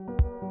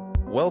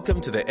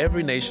Welcome to the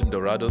Every Nation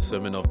Dorado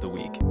Sermon of the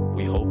Week.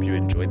 We hope you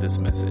enjoyed this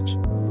message.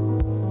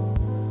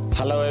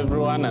 Hello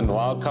everyone, and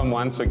welcome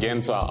once again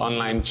to our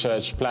online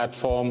church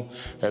platform.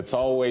 It's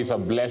always a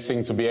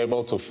blessing to be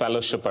able to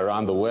fellowship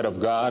around the Word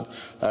of God.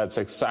 It's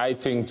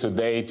exciting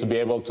today to be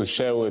able to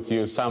share with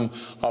you some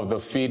of the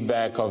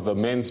feedback of the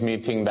men's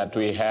meeting that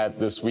we had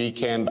this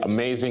weekend.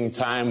 Amazing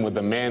time with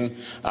the men.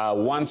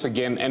 Once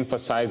again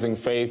emphasizing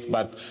faith,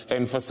 but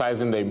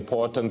emphasizing the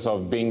importance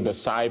of being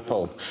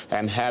discipled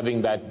and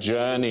having that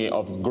journey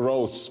of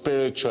growth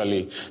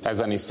spiritually as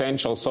an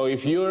essential. So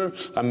if you're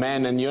a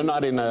man and you're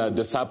not in a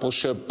discipleship,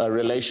 a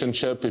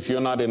relationship, if you're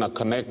not in a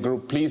connect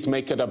group, please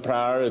make it a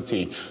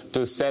priority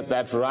to set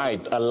that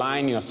right.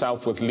 Align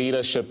yourself with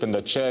leadership in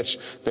the church.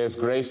 There's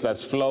grace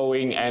that's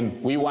flowing, and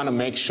we want to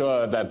make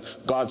sure that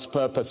God's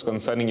purpose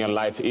concerning your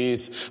life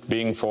is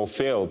being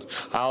fulfilled.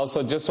 I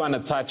also just want to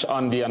touch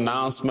on the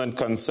announcement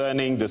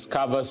concerning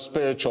Discover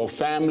Spiritual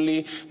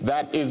Family.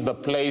 That is the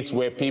place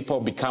where people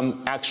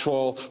become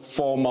actual,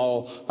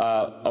 formal,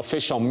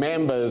 official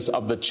members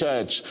of the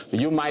church.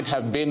 You might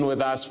have been with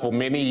us for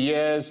many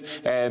years,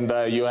 and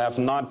you have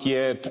not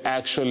yet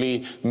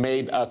actually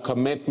made a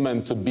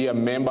commitment to be a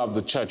member of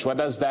the church. What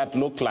does that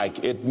look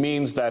like? It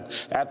means that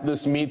at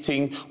this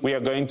meeting, we are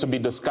going to be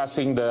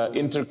discussing the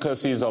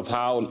intricacies of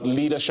how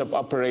leadership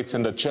operates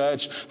in the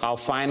church, how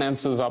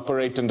finances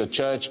operate in the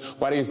church,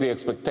 what is the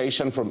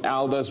expectation from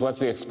elders, what's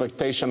the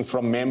expectation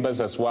from members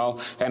as well,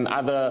 and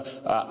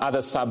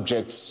other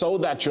subjects, so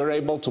that you're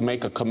able to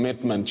make a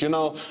commitment. You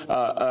know,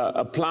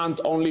 a plant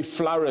only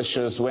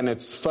flourishes when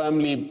it's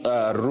firmly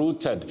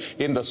rooted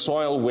in the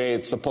soil where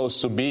it's supposed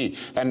to be.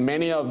 And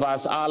many of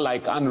us are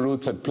like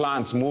unrooted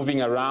plants,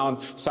 moving around,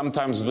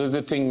 sometimes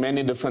visiting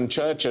many different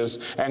churches.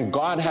 And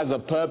God has a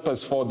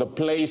purpose for the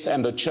place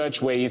and the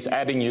church where He's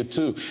adding you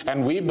to.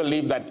 And we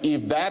believe that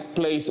if that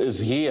place is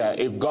here,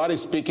 if God is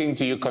speaking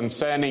to you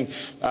concerning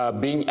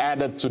being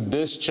added to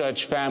this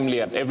church family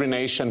at Every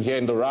Nation here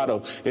in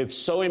Dorado, it's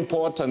so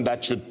important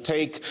that you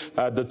take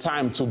the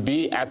time to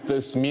be at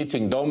this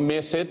meeting. Don't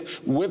miss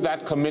it, with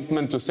that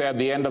commitment to say at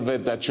the end of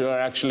it that you're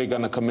actually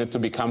going to commit to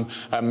become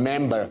a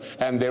member.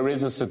 And there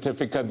is a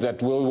certificate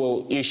that we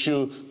will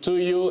issue to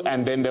you,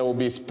 and then there will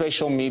be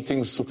special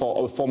meetings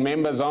for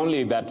members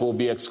only that will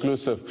be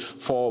exclusive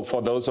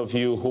for those of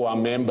you who are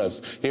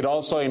members. It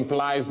also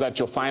implies that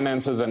your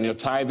finances and your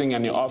tithing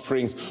and your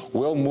offerings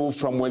will move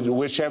from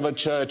whichever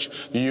church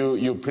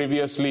you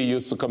previously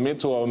used to commit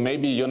to, or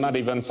maybe you're not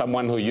even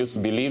someone who used to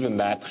believe in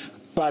that.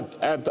 But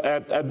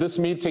at this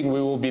meeting,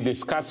 we will be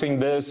discussing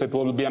this. It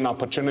will be an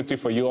opportunity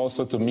for you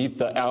also to meet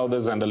the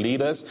elders and the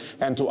leaders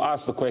and to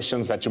ask the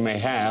questions that you may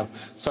have,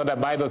 so that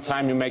by the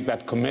time you make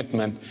that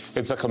commitment,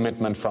 it's a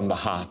commitment from the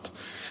heart.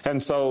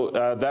 And so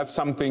that's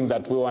something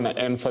that we want to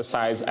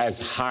emphasize as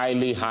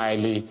highly,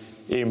 highly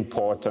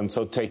important.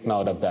 So take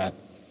note of that.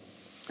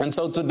 And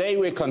so today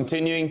we're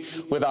continuing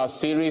with our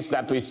series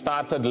that we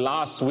started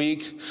last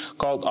week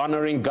called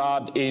Honoring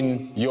God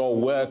in Your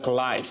Work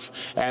Life.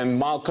 And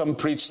Malcolm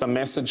preached a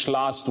message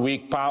last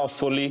week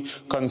powerfully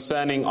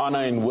concerning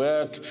honor in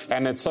work.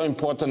 And it's so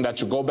important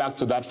that you go back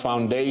to that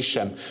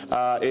foundation.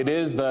 It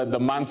is the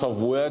month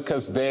of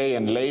Workers' Day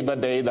and Labor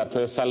Day that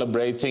we're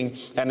celebrating.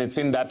 And it's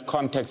in that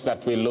context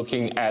that we're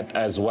looking at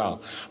as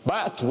well.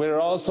 But we're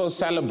also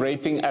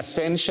celebrating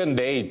Ascension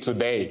Day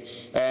today.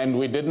 And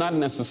we did not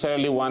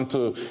necessarily want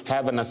to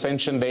have an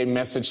Ascension Day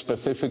message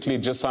specifically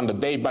just on the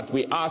day, but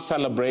we are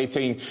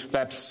celebrating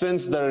that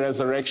since the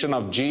resurrection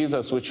of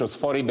Jesus, which was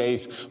 40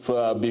 days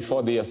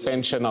before the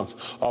ascension of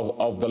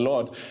the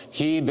Lord,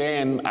 He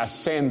then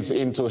ascends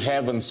into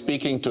heaven,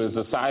 speaking to His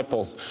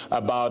disciples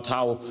about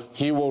how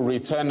He will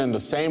return in the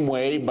same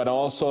way, but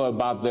also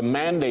about the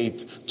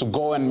mandate to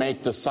go and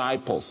make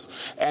disciples.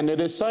 And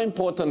it is so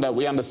important that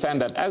we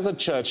understand that as a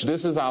church,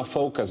 this is our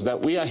focus,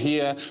 that we are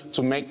here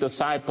to make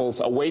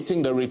disciples,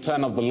 awaiting the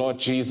return of the Lord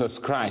Jesus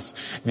Christ.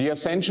 The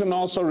ascension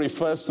also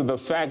refers to the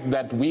fact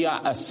that we are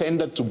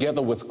ascended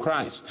together with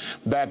Christ,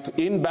 that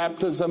in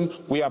baptism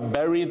we are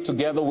buried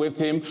together with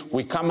Him.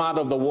 We come out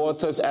of the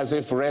waters as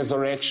if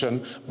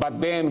resurrection,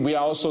 but then we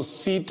are also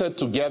seated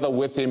together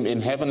with Him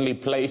in heavenly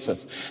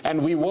places.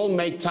 And we will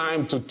make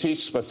time to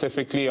teach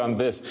specifically on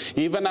this.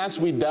 Even as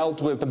we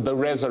dealt with the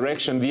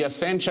resurrection, the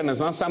ascension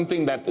is not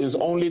something that is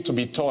only to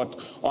be taught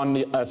on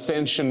the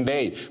Ascension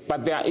Day,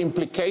 but there are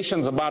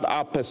implications about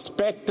our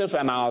perspective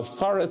and our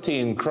authority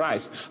in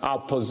Christ, our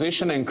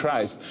position in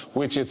Christ,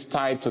 which is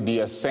tied to the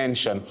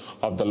ascension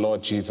of the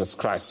Lord Jesus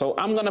Christ. So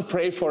I'm going to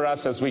pray for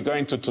us as we go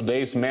into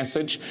today's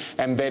message,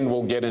 and then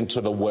we'll get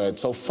into the word.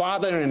 So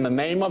Father, in the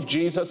name of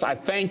Jesus, I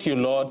thank you,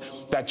 Lord,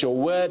 that your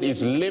word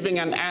is living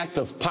and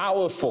active,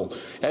 powerful.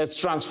 It's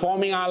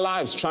transforming our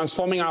lives,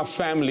 transforming our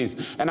families.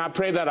 And I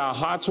pray that our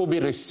hearts will be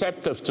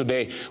receptive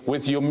today.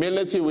 With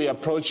humility, we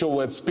approach your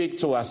word. Speak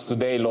to us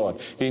today,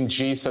 Lord. In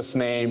Jesus'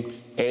 name,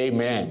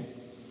 amen.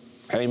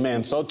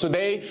 Amen. So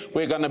today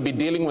we're going to be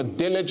dealing with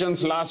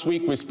diligence. Last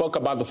week we spoke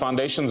about the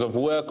foundations of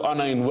work,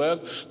 honor in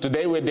work.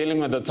 Today we're dealing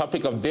with the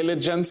topic of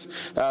diligence.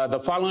 The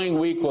following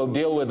week we'll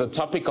deal with the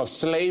topic of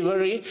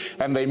slavery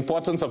and the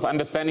importance of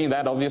understanding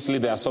that. Obviously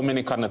there are so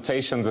many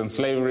connotations in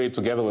slavery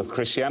together with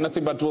Christianity,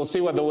 but we'll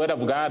see what the Word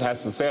of God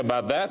has to say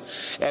about that.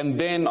 And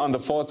then on the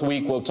fourth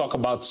week we'll talk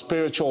about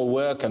spiritual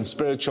work and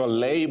spiritual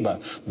labor,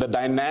 the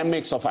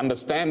dynamics of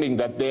understanding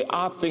that there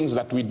are things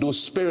that we do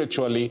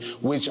spiritually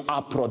which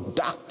are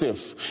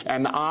productive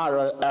and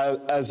are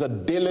as a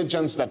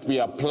diligence that we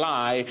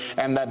apply,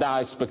 and that are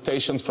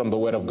expectations from the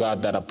Word of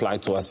God that apply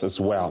to us as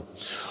well.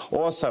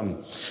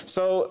 Awesome.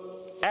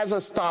 So as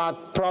a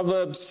start,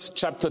 Proverbs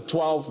chapter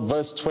 12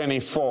 verse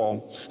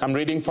 24, I'm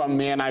reading from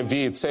the NIV.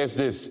 It says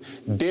this: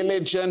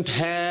 diligent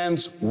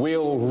hands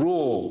will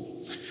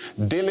rule.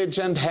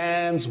 Diligent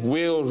hands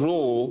will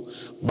rule,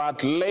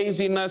 but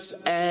laziness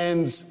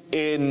ends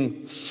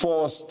in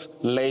forced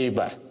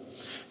labor.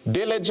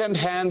 Diligent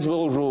hands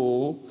will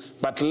rule,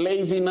 but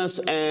laziness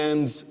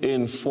ends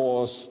in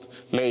forced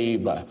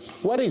labor.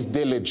 What is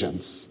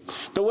diligence?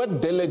 The word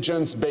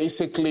diligence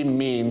basically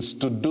means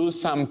to do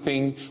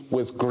something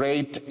with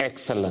great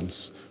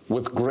excellence,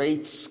 with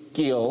great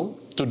skill,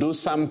 to do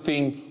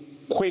something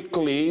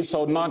quickly,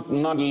 so not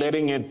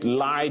letting it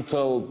lie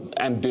till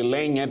and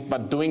delaying it,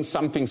 but doing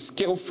something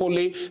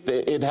skillfully.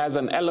 It has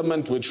an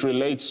element which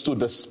relates to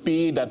the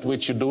speed at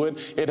which you do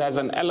it. It has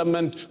an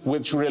element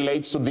which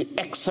relates to the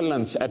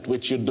excellence at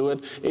which you do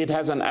it. It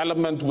has an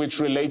element which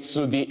relates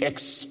to the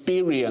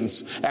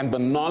experience and the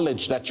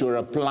knowledge that you're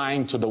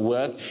applying to the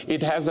work.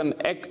 It has an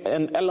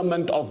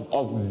element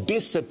of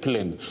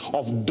discipline,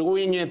 of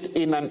doing it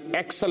in an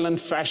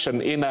excellent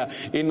fashion, in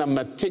a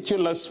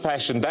meticulous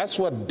fashion. That's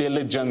what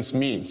diligence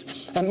means.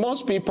 And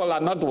most people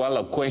are not well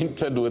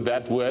acquainted with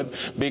that word,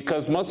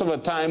 because most of the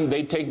time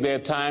they take their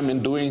time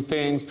in doing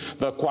things.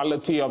 The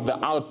quality of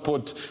the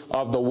output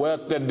of the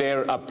work that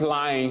they're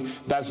applying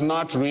does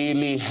not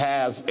really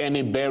have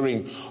any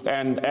bearing,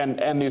 and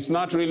it's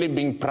not really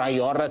being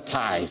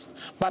prioritized.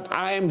 But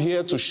I am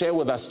here to share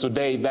with us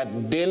today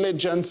that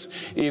diligence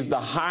is the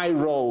high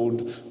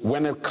road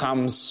when it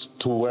comes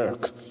to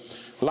work.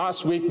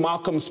 Last week,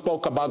 Malcolm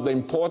spoke about the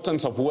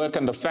importance of work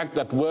and the fact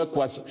that work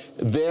was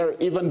there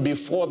even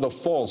before the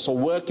fall. So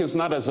work is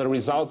not as a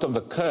result of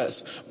the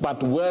curse,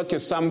 but work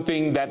is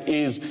something that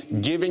is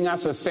giving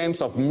us a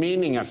sense of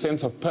meaning, a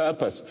sense of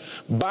purpose.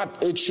 But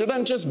it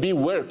shouldn't just be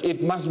work.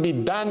 It must be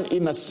done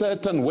in a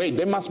certain way.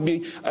 There must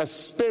be a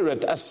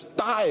spirit, a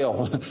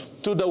style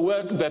to the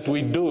work that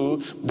we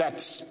do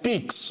that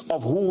speaks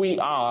of who we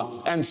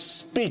are and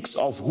speaks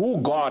of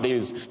who God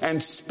is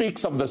and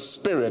speaks of the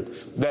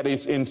spirit that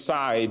is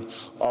inside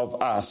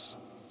of us.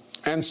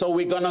 And so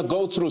we're going to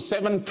go through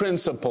 7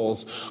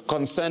 principles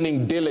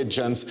concerning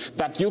diligence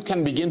that you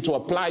can begin to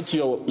apply to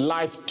your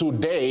life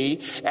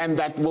today, and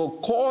that will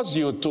cause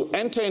you to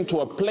enter into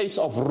a place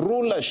of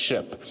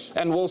rulership.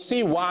 And we'll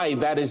see why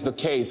that is the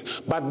case.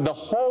 But the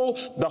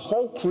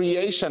whole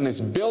creation is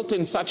built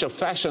in such a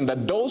fashion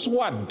that those who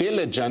are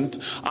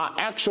diligent are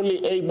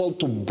actually able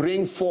to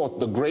bring forth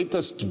the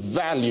greatest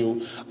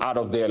value out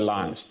of their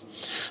lives.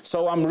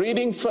 So I'm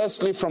reading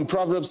firstly from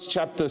Proverbs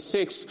chapter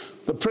 6.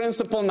 The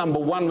principle number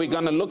 1, we're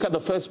going to look at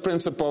the first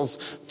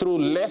principles through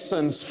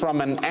lessons from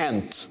an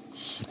ant.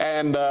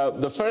 And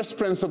the first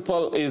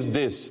principle is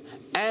this: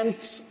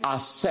 ants are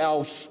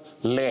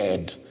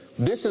self-led.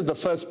 This is the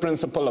first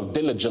principle of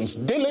diligence.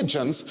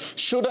 Diligence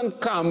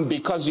shouldn't come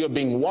because you're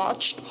being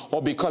watched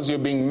or because you're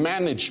being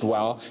managed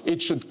well.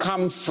 It should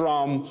come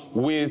from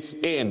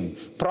within.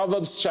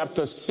 Proverbs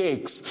chapter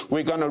 6,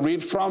 we're going to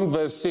read from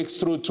verse 6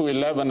 through to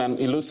 11 and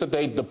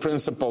elucidate the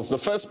principles. The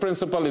first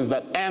principle is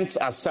that ants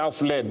are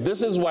self-led.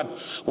 This is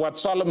what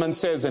Solomon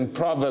says in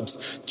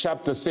Proverbs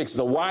chapter 6,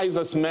 the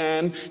wisest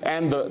man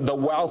and the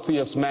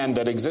wealthiest man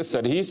that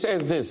existed. He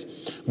says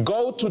this: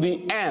 go to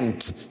the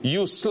ant,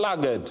 you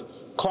sluggard.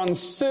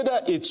 Consider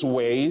its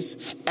ways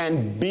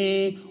and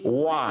be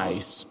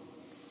wise.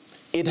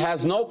 It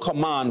has no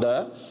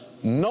commander,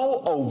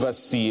 no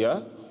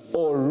overseer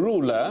or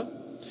ruler,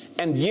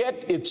 and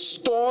yet it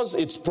stores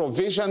its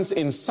provisions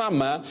in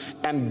summer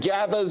and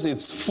gathers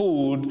its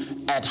food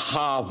at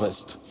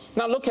harvest.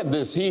 Now look at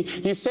this.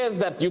 He says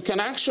that you can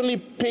actually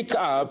pick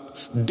up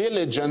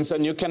diligence,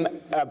 and you can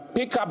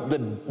pick up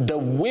the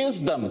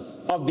wisdom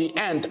of the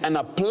ant and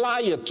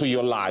apply it to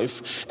your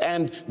life.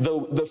 And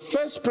the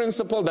first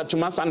principle that you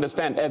must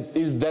understand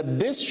is that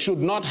this should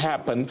not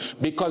happen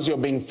because you're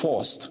being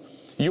forced.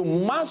 You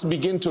must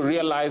begin to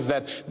realize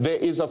that there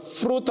is a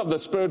fruit of the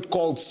Spirit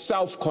called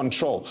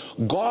self-control.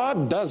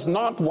 God does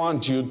not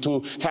want you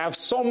to have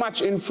so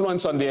much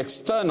influence on the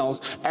externals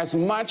as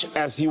much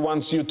as He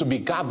wants you to be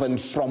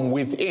governed from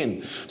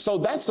within. So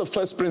that's the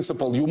first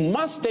principle. You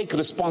must take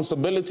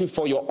responsibility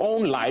for your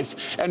own life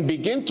and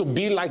begin to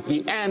be like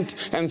the ant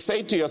and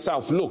say to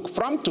yourself, look,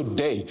 from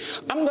today,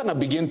 I'm going to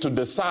begin to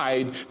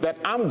decide that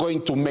I'm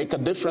going to make a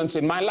difference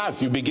in my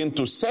life. You begin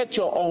to set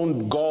your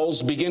own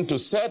goals, begin to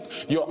set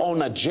your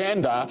own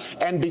agenda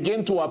and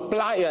begin to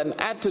apply an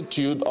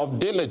attitude of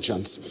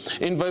diligence.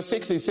 In verse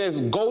 6, he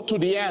says, go to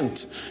the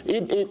ant.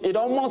 It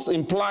almost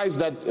implies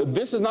that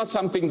this is not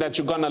something that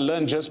you're going to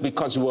learn just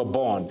because you were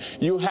born.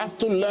 You have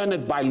to learn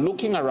it by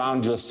looking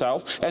around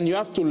yourself, and you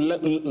have to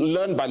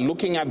learn by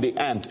looking at the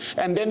ant.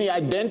 And then he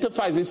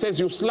identifies, he says,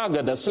 you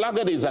sluggard. A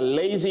sluggard is a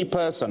lazy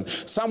person,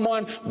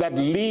 someone that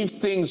leaves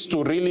things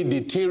to really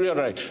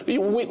deteriorate.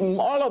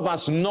 All of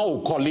us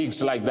know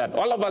colleagues like that.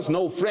 All of us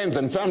know friends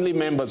and family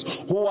members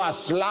who are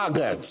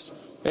sluggards.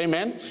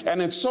 Amen.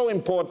 And it's so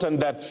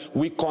important that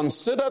we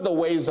consider the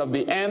ways of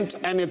the ant,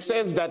 and it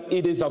says that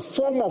it is a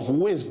form of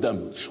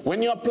wisdom.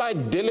 When you apply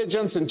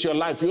diligence into your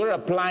life, you're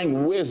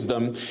applying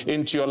wisdom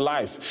into your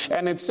life.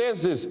 And it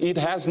says this, it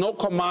has no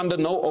commander,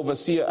 no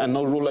overseer, and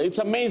no ruler. It's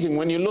amazing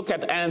when you look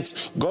at ants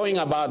going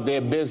about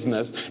their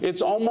business.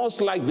 It's almost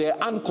like they're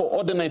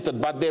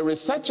uncoordinated, but there is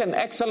such an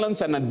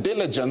excellence and a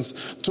diligence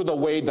to the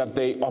way that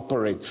they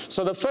operate.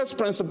 So the first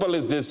principle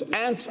is this: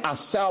 ants are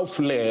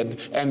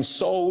self-led, and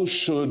so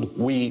should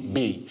we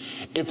be.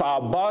 If our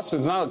boss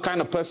is not the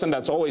kind of person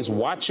that's always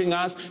watching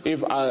us, if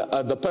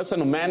the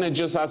person who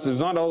manages us is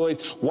not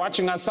always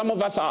watching us, some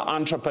of us are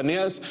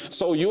entrepreneurs,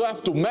 so you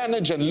have to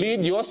manage and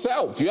lead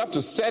yourself. You have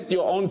to set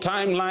your own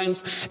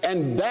timelines,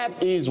 and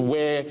that is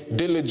where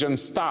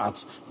diligence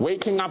starts.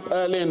 Waking up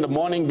early in the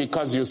morning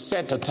because you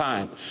set a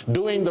time.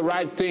 Doing the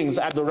right things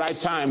at the right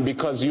time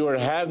because you are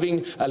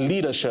having a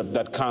leadership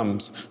that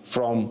comes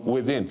from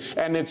within.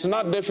 And it's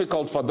not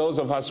difficult for those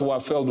of us who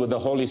are filled with the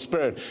Holy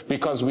Spirit,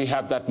 because we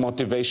have that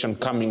motivation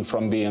coming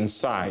from the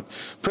inside.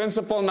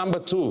 Principle number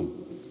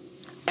 2.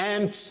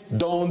 Ants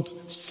don't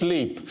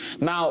sleep.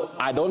 Now,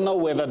 I don't know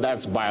whether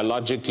that's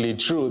biologically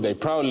true. They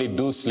probably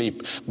do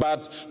sleep.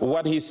 But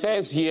what he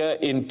says here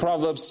in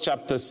Proverbs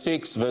chapter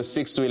 6, verse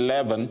 6 to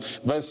 11,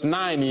 verse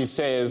 9, he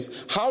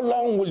says, how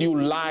long will you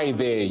lie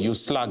there, you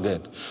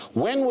sluggard?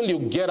 When will you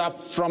get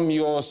up from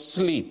your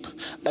sleep?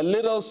 A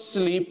little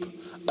sleep,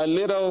 a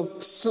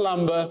little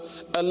slumber,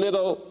 a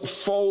little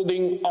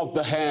folding of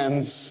the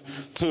hands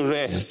to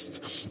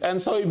rest.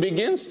 And so he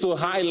begins to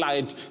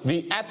highlight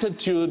the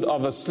attitude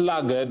of a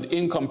sluggard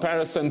in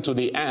comparison to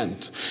the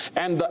ant.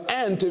 And the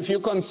ant, if you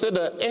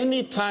consider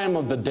any time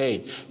of the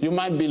day, you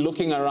might be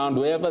looking around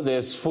wherever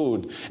there's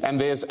food, and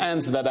there's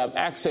ants that have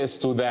access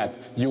to that.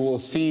 You will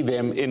see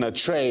them in a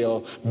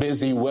trail,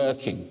 busy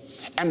working.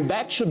 And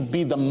that should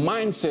be the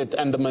mindset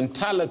and the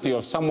mentality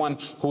of someone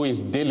who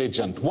is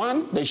diligent.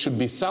 1, they should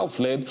be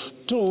self-led.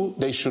 2,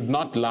 they should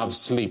not love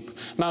sleep.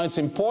 Now, it's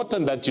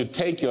important that you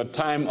take your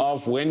time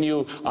off when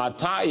you are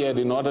tired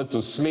in order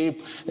to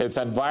sleep. It's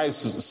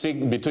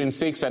advised between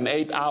 6 and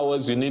 8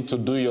 hours you need to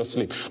do your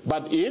sleep.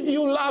 But if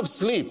you love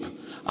sleep,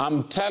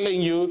 I'm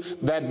telling you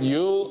that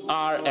you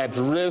are at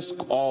risk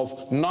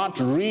of not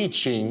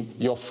reaching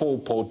your full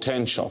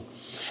potential.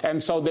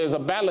 And so there's a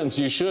balance.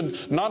 You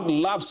should not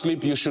love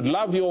sleep. You should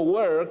love your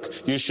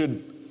work. You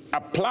should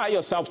apply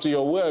yourself to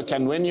your work,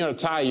 and when you're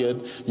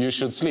tired, you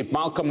should sleep.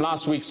 Malcolm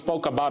last week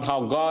spoke about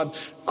how God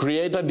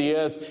created the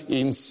earth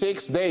in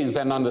 6 days,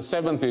 and on the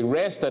 7th he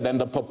rested,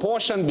 and the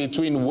proportion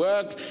between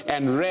work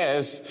and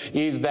rest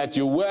is that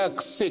you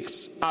work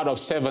 6 out of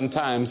 7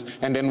 times,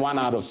 and then 1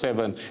 out of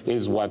 7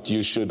 is what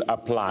you should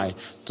apply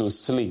to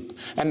sleep.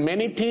 And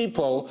many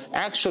people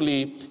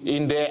actually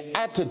in their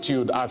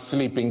attitude are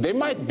sleeping. They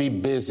might be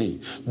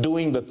busy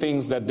doing the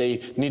things that they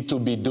need to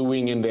be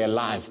doing in their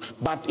life,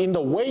 but in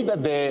the way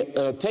that they're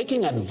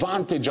taking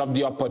advantage of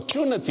the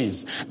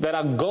opportunities that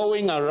are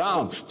going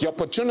around, the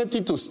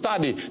opportunity to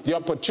study, the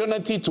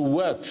opportunity to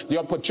work, the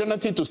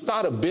opportunity to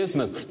start a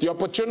business, the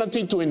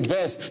opportunity to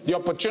invest, the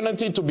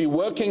opportunity to be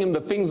working in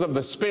the things of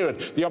the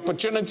Spirit, the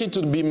opportunity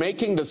to be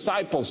making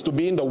disciples, to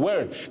be in the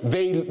Word.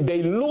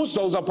 They lose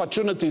those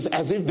opportunities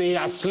as if they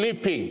are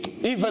sleeping,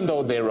 even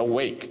though they're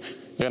awake.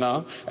 You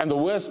know, and the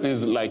worst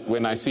is like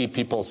when I see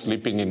people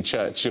sleeping in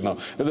church, you know,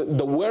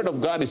 the word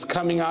of God is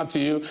coming out to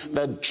you,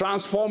 the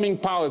transforming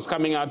power is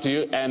coming out to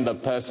you, and the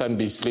person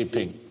be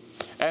sleeping.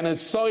 And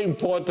it's so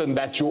important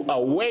that you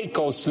awake,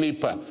 O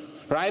sleeper.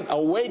 Right?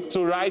 Awake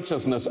to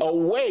righteousness,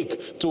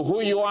 awake to who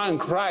you are in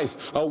Christ,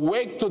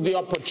 awake to the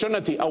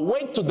opportunity,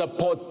 awake to the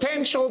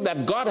potential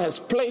that God has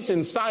placed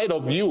inside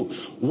of you.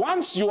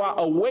 Once you are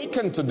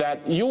awakened to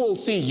that, you will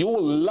see, you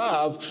will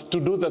love to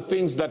do the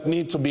things that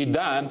need to be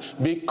done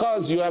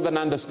because you have an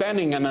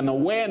understanding and an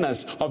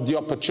awareness of the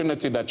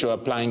opportunity that you're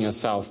applying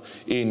yourself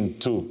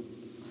into.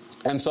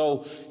 And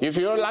so, if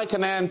you're like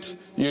an ant,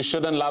 you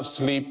shouldn't love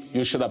sleep.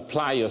 You should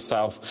apply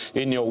yourself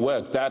in your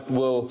work. That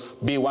will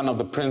be one of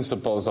the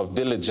principles of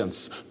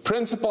diligence.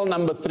 Principle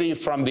number 3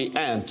 from the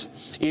ant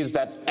is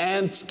that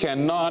ants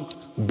cannot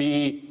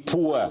be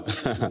poor.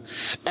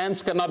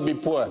 Ants cannot be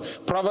poor.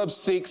 Proverbs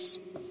 6,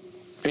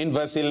 In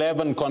verse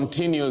 11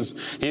 continues,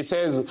 he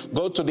says,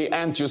 go to the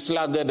ant, you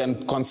sluggard,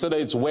 and consider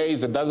its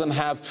ways. It doesn't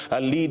have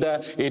a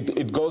leader.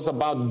 It goes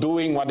about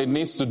doing what it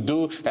needs to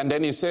do. And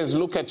then he says,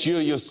 look at you,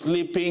 you're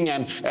sleeping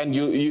and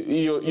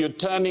you're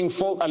turning,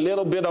 a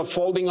little bit of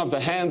folding of the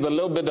hands, a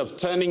little bit of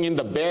turning in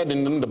the bed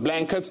and in the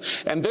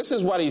blankets. And this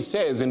is what he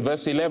says in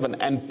verse 11,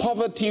 and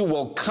poverty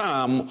will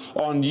come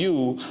on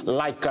you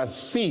like a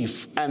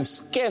thief, and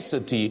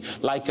scarcity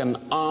like an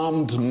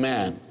armed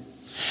man.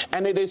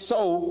 And it is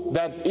so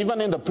that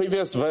even in the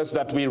previous verse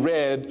that we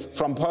read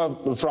from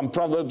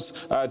Proverbs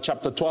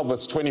chapter 12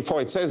 verse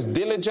 24, it says,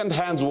 diligent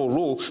hands will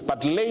rule,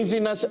 but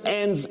laziness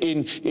ends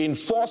in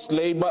forced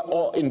labor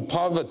or in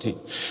poverty.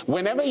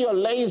 Whenever you're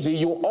lazy,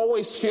 you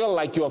always feel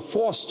like you're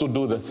forced to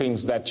do the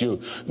things that you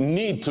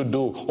need to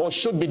do or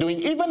should be doing,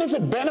 even if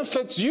it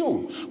benefits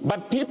you.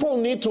 But people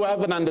need to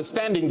have an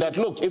understanding that,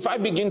 look, if I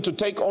begin to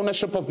take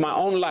ownership of my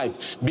own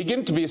life,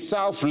 begin to be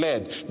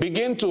self-led,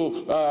 begin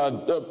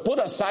to put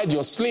aside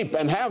your sleep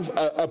and have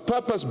a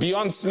purpose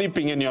beyond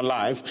sleeping in your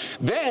life,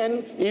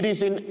 then it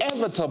is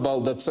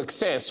inevitable that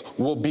success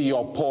will be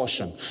your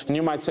portion. And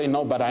you might say,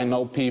 no, but I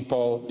know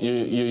people. You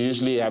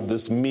usually have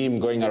this meme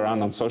going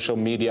around on social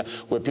media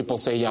where people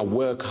say, yeah,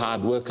 work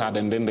hard,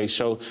 and then they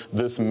show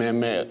this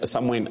meme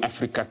somewhere in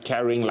Africa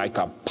carrying like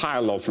a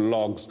pile of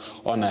logs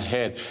on a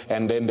head,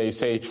 and then they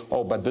say,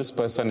 oh, but this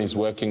person is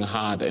working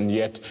hard and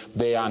yet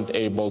they aren't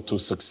able to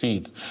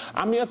succeed.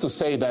 I'm here to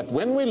say that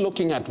when we're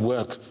looking at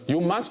work, you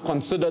must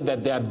consider that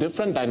there are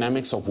different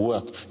dynamics of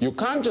work. You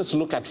can't just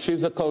look at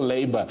physical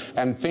labor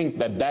and think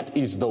that that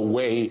is the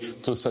way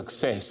to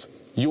success.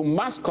 You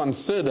must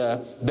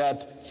consider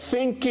that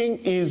thinking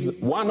is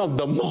one of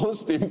the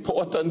most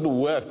important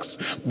works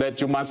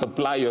that you must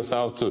apply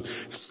yourself to.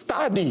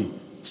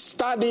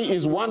 Study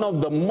is one of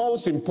the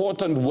most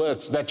important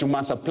works that you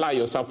must apply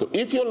yourself to.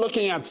 If you're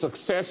looking at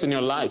success in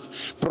your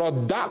life,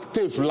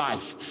 productive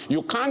life,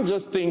 you can't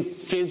just think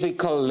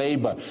physical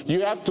labor.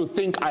 You have to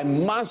think, I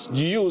must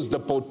use the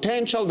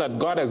potential that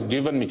God has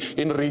given me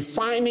in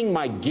refining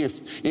my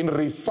gift, in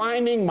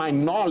refining my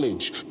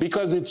knowledge,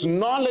 because it's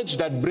knowledge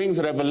that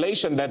brings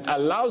revelation that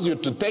allows you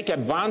to take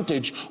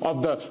advantage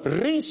of the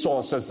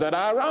resources that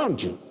are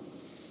around you.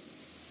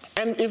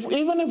 And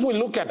even if we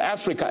look at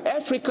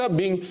Africa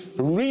being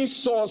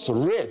resource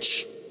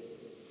rich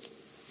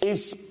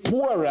is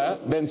poorer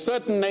than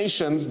certain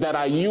nations that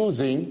are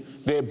using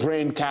their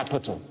brain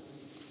capital,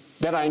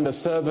 that are in the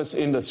service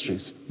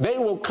industries. They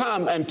will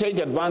come and take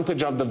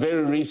advantage of the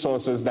very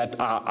resources that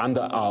are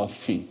under our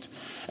feet.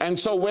 And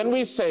so when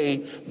we say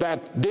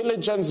that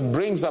diligence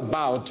brings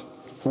about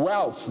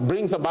wealth,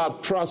 brings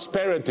about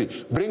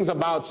prosperity, brings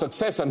about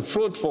success and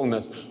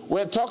fruitfulness,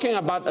 we're talking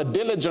about a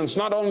diligence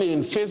not only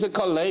in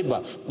physical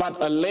labor, but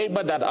a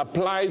labor that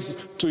applies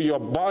to your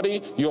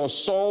body, your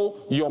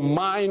soul, your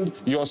mind,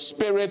 your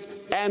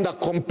spirit, and a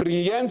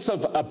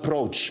comprehensive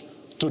approach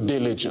to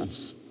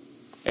diligence.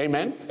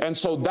 Amen? And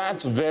so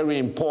that's very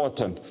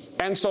important.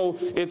 And so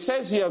it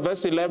says here,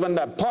 verse 11,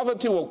 that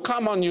poverty will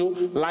come on you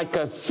like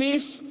a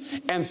thief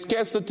and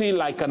scarcity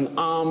like an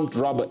armed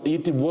robber.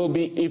 It will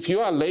be, if you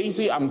are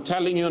lazy, I'm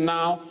telling you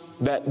now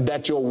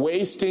that you're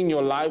wasting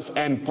your life,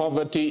 and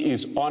poverty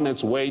is on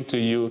its way to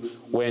you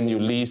when you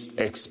least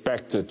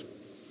expect it.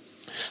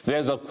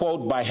 There's a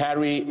quote by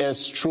Harry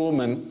S.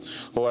 Truman,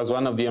 who was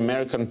one of the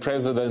American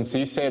presidents.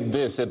 He said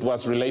this, it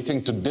was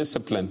relating to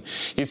discipline.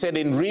 He said,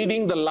 in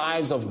reading the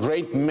lives of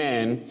great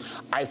men,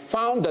 I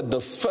found that the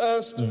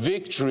first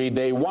victory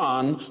they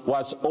won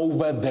was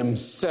over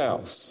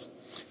themselves.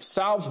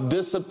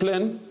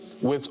 Self-discipline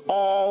with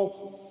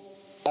all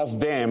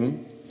of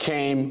them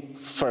came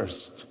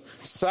first.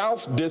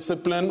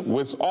 Self-discipline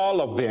with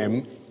all of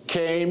them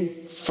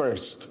came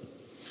first.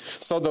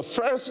 So the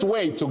first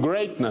way to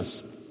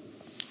greatness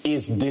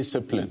is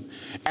discipline.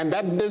 And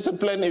that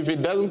discipline, if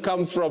it doesn't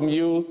come from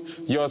you,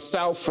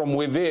 yourself, from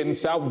within,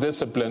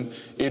 self-discipline,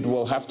 it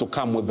will have to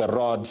come with the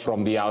rod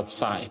from the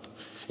outside.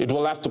 It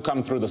will have to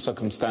come through the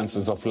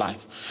circumstances of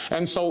life.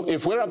 And so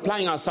if we're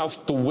applying ourselves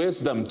to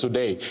wisdom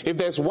today, if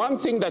there's one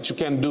thing that you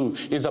can do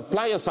is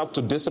apply yourself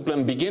to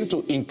discipline, begin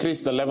to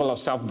increase the level of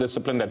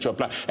self-discipline that you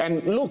apply.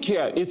 And look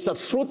here, it's a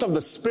fruit of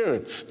the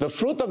Spirit. The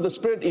fruit of the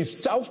Spirit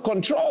is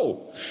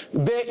self-control.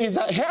 There is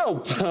a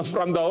help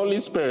from the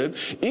Holy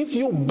Spirit if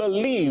you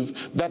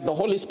believe that the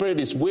Holy Spirit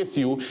is with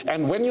you,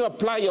 and when you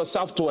apply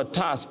yourself to a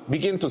task,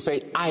 begin to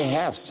say, I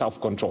have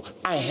self-control,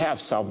 I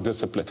have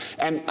self-discipline,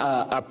 and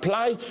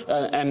apply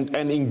and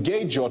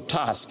engage your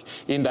task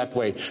in that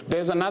way.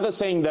 There's another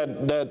saying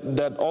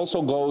that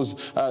also goes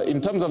in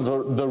terms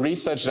of the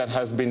research that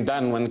has been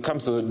done when it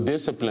comes to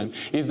discipline,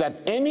 is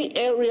that any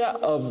area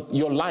of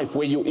your life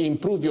where you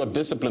improve your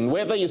discipline,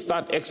 whether you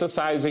start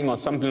exercising or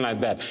something like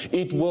that,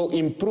 it will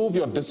improve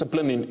your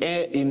discipline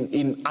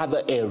in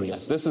other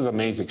areas. This is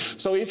amazing.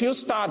 So if you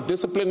start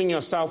disciplining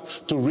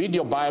yourself to read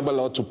your Bible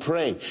or to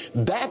pray,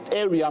 that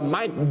area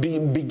might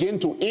begin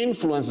to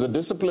influence the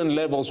discipline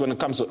levels when it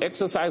comes to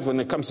exercise, when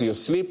it comes to your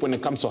sleep, sleep, when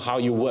it comes to how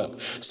you work.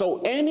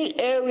 So any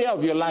area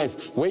of your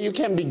life where you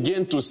can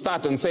begin to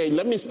start and say,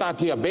 let me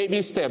start here,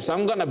 baby steps,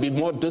 I'm going to be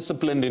more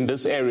disciplined in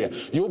this area.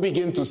 You'll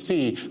begin to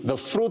see the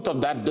fruit of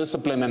that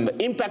discipline and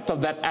the impact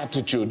of that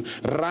attitude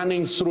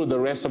running through the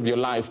rest of your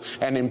life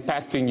and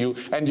impacting you,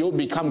 and you'll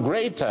become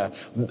greater.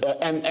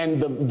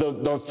 And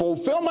the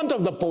fulfillment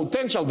of the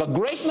potential, the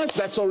greatness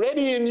that's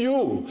already in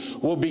you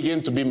will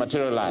begin to be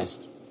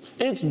materialized.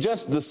 It's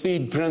just the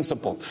seed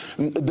principle.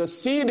 The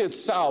seed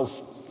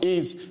itself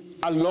is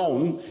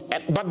alone,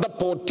 but the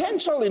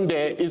potential in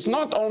there is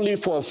not only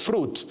for a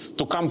fruit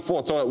to come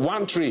forth or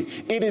one tree.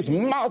 It is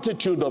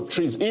multitude of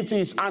trees. It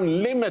is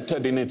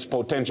unlimited in its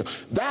potential.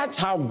 That's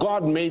how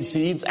God made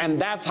seeds,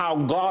 and that's how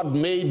God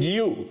made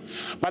you.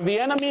 But the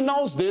enemy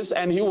knows this,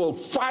 and he will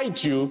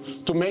fight you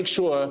to make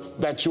sure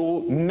that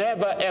you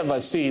never ever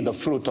see the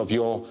fruit of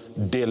your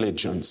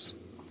diligence.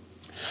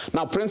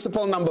 Now,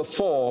 principle number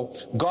 4,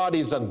 God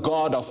is a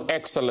God of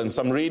excellence.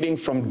 I'm reading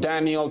from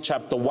Daniel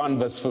chapter 1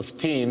 verse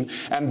 15,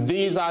 and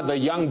these are the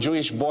young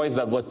Jewish boys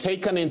that were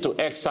taken into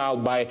exile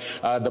by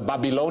the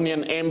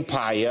Babylonian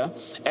Empire,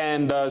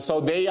 and so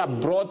they are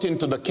brought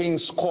into the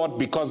king's court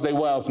because they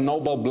were of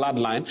noble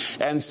bloodline,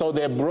 and so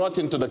they're brought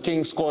into the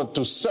king's court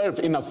to serve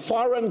in a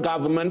foreign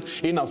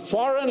government, in a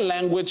foreign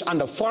language,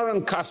 under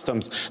foreign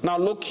customs. Now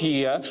look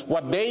here,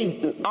 what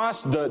they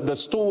asked the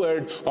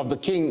steward of the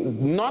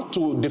king not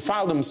to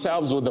defile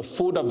themselves with the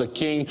food of the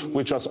king,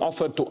 which was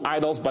offered to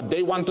idols, but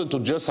they wanted to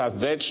just have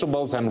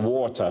vegetables and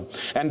water.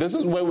 And this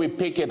is where we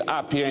pick it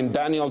up here in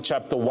Daniel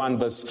chapter 1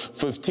 verse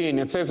 15.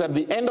 It says, at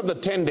the end of the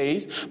 10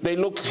 days, they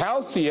looked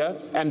healthier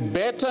and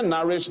better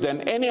nourished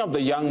than any of the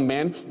young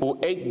men who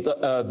ate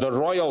the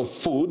royal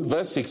food.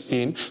 Verse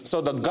 16, so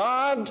the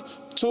God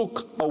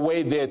took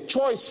away their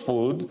choice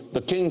food,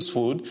 the king's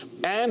food,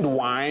 and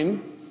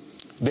wine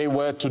they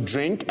were to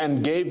drink,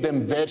 and gave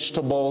them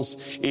vegetables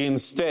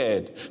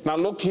instead. Now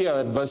look here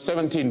at verse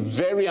 17,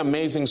 very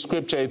amazing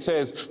scripture. It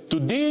says, to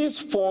these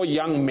 4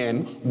 young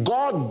men,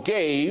 God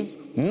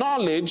gave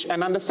knowledge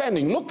and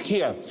understanding. Look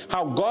here,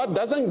 how God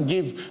doesn't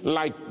give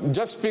like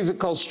just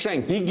physical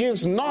strength. He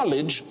gives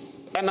knowledge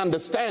and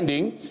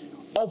understanding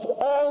of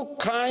all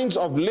kinds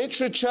of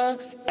literature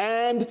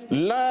and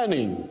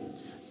learning.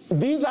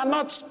 These are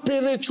not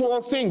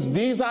spiritual things.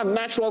 These are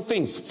natural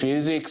things.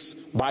 Physics,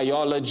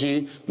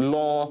 biology,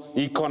 law,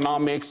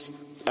 economics,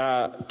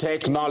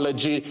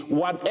 technology,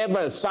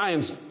 whatever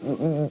science.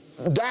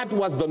 That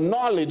was the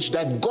knowledge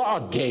that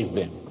God gave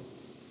them.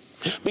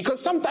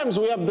 Because sometimes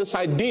we have this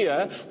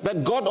idea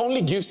that God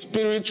only gives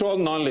spiritual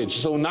knowledge.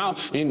 So now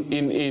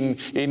in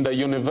the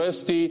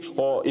university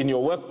or in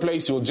your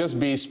workplace, you'll just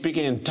be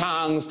speaking in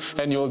tongues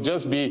and you'll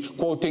just be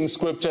quoting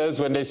scriptures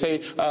when they say,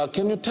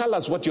 can you tell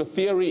us what your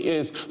theory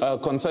is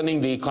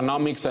concerning the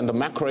economics and the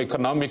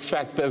macroeconomic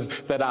factors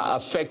that are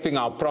affecting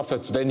our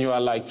profits? Then you are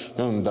like,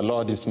 the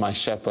Lord is my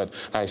shepherd,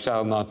 I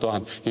shall not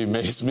want. He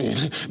makes me.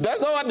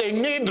 That's not what they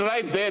need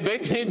right there. They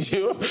need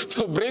you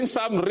to bring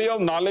some real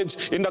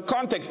knowledge in the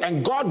context.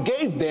 And God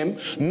gave them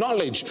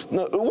knowledge.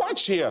 Now,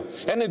 watch here.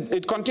 And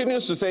it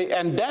continues to say,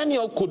 and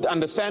Daniel could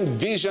understand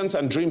visions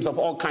and dreams of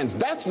all kinds.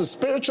 That's the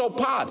spiritual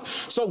part.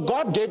 So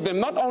God gave them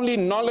not only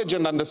knowledge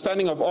and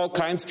understanding of all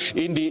kinds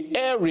in the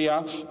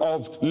area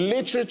of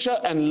literature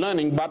and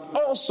learning, but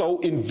also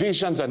in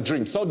visions and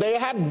dreams. So they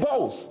had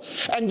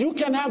both. And you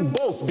can have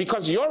both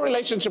because your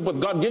relationship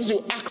with God gives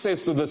you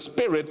access to the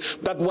Spirit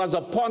that was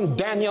upon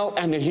Daniel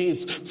and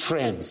his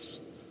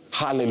friends.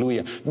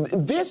 Hallelujah.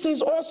 This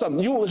is awesome.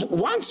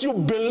 Once you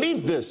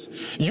believe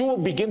this, you will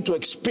begin to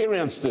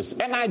experience this.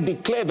 And I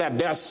declare that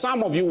there are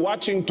some of you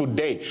watching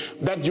today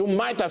that you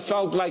might have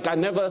felt like I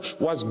never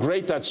was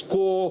great at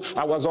school.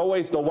 I was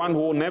always the one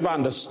who never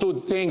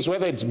understood things,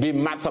 whether it's be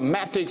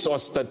mathematics or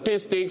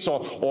statistics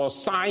or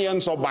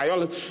science or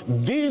biology.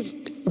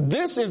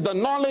 This is the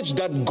knowledge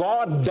that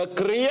God, the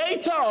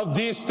creator of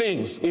these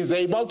things, is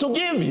able to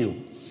give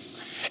you.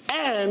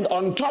 And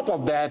on top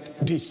of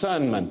that,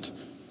 discernment.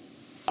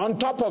 On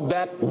top of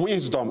that,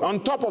 wisdom.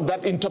 On top of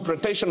that,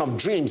 interpretation of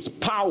dreams,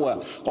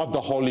 power of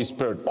the Holy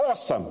Spirit.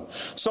 Awesome.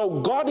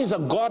 So God is a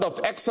God of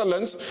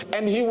excellence,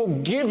 and he will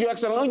give you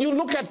excellence. You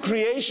look at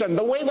creation,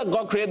 the way that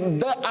God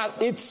created,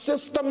 it's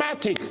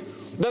systematic.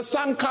 The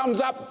sun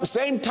comes up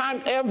same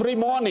time every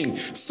morning,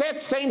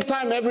 sets same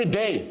time every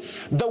day.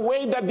 The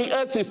way that the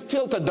earth is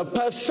tilted, the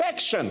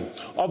perfection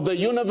of the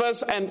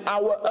universe and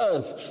our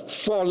earth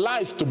for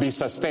life to be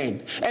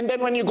sustained. And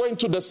then when you go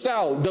into the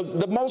cell,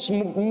 the most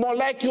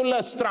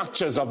molecular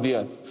structures of the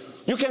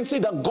earth, you can see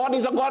that God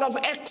is a God of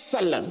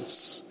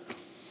excellence.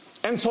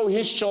 And so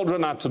his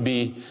children are to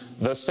be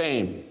the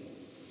same.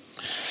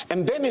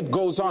 And then it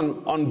goes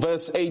on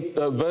verse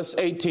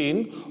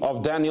 18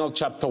 of Daniel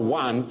chapter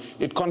 1.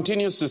 It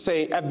continues to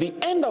say, at the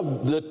end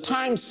of the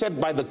time set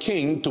by the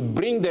king to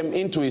bring them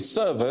into his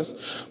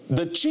service,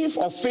 the chief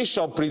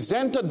official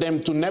presented them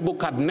to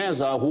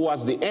Nebuchadnezzar, who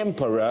was the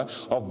emperor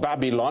of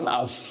Babylon,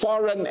 a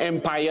foreign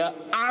empire,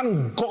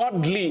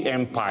 ungodly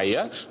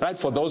empire, right?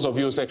 For those of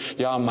you who say,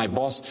 yeah, my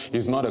boss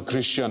is not a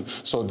Christian,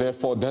 so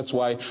therefore that's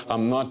why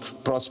I'm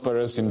not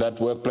prosperous in that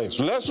workplace.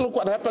 Let's look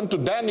what happened to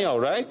Daniel,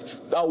 right?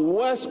 A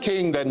worse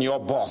king than your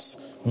boss.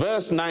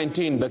 Verse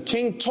 19, the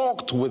king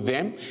talked with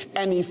them,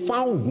 and he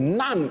found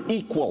none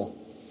equal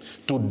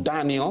to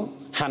Daniel,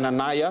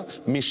 Hananiah,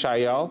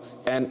 Mishael,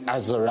 and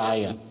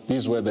Azariah.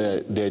 These were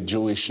their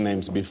Jewish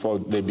names before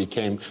they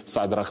became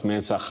Shadrach,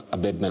 Meshach,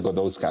 Abednego,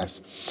 those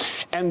guys.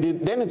 And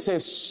then it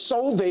says,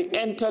 so they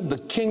entered the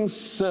king's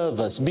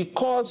service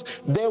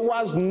because there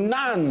was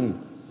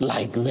none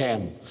like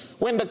them.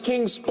 When the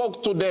king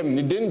spoke to them,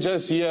 he didn't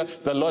just hear,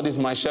 the Lord is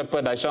my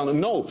shepherd, I shall not.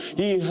 No,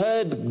 he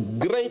heard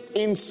great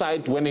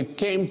insight when it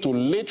came to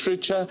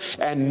literature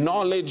and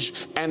knowledge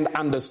and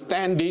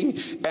understanding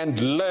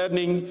and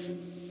learning.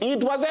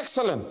 It was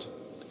excellent.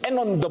 And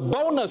on the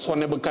bonus for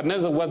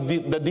Nebuchadnezzar was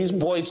that these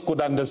boys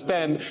could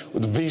understand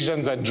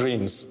visions and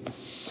dreams.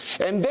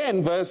 And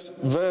then verse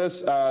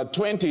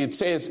 20, it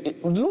says,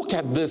 look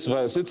at this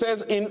verse. It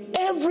says, in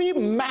every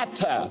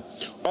matter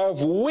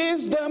of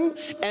wisdom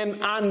and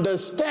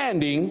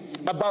understanding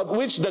about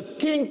which the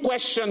king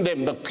questioned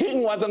them. The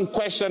king wasn't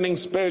questioning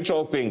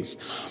spiritual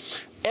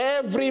things.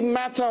 Every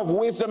matter of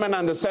wisdom and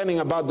understanding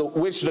about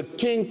which the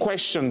king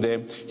questioned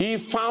them, he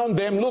found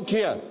them, look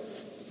here,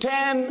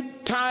 10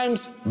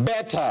 times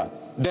better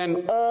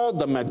than all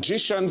the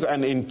magicians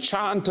and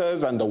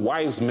enchanters and the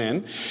wise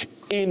men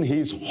in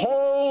his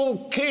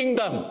whole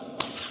kingdom.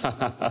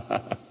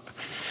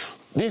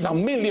 These are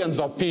millions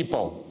of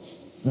people.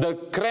 The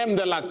creme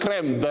de la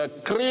creme, the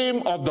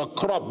cream of the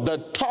crop, the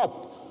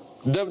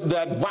top, the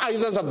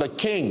advisors of the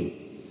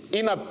king,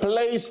 in a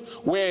place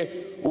where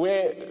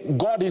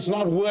God is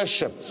not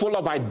worshipped, full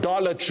of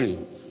idolatry.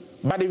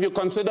 But if you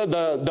consider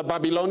the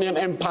Babylonian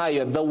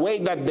Empire, the way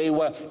that they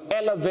were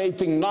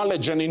elevating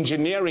knowledge and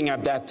engineering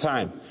at that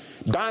time,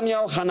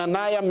 Daniel,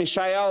 Hananiah,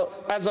 Mishael,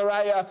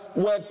 Azariah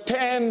were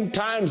 10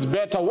 times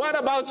better. What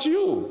about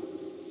you?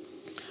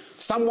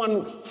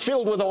 Someone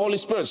filled with the Holy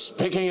Spirit,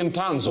 speaking in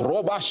tongues,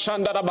 Roba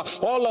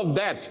Shandaraba, all of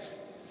that.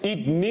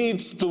 It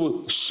needs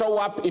to show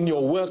up in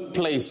your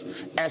workplace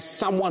as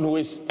someone who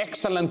is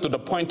excellent to the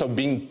point of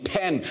being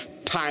 10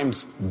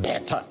 times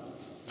better.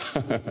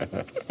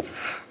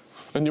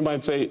 And you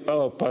might say,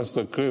 oh,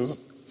 Pastor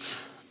Chris,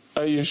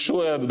 are you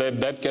sure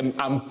that can?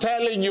 I'm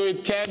telling you,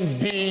 it can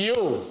be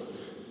you.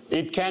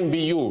 It can be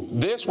you.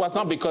 This was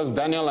not because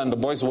Daniel and the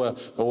boys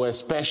were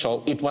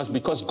special. It was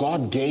because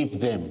God gave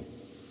them.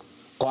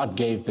 God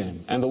gave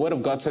them. And the word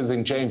of God says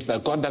in James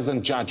that God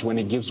doesn't judge when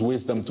he gives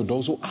wisdom to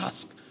those who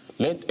ask.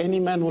 Let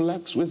any man who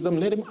lacks wisdom,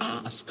 let him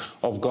ask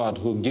of God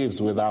who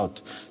gives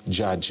without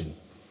judging.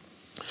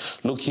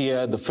 Look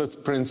here, the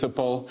fifth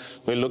principle.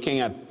 We're looking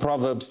at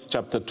Proverbs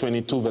chapter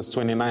 22, verse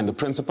 29. The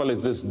principle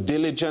is this: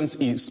 diligence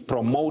is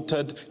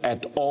promoted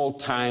at all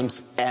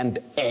times and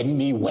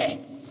anywhere.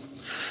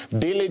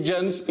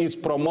 Diligence is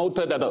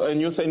promoted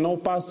and you say, no,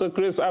 Pastor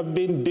Chris, I've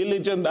been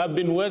diligent, I've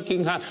been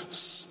working hard.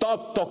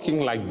 Stop talking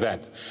like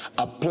that.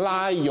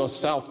 Apply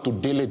yourself to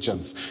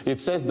diligence. It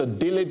says the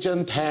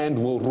diligent hand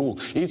will rule.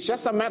 It's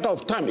just a matter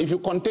of time. If you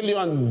continue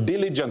on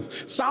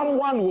diligence,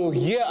 someone will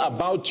hear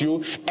about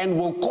you and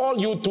will call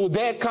you to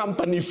their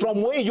company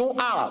from where you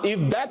are.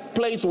 If that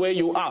place where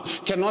you are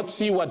cannot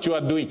see what you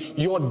are doing,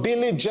 your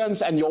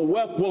diligence and your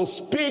work will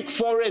speak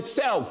for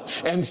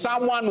itself and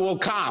someone will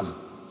come.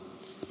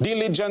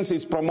 Diligence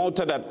is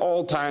promoted at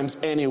all times,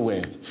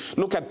 anywhere.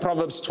 Look at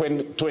Proverbs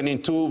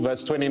 22,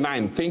 verse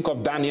 29. Think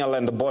of Daniel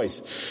and the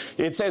boys.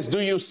 It says, do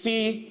you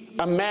see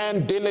a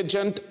man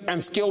diligent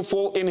and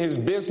skillful in his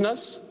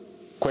business?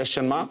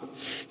 Question mark.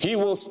 He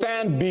will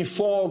stand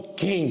before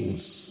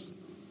kings.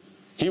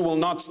 He will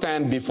not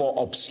stand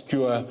before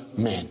obscure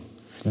men.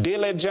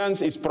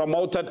 Diligence is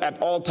promoted at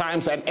all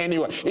times and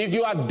anywhere. If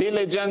you are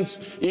diligent,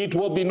 it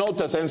will be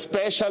noticed, and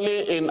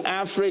especially in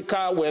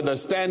Africa where the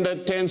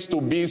standard tends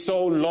to be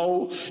so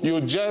low.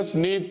 You just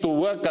need to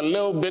work a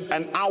little bit,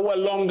 an hour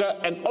longer,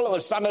 and all of a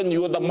sudden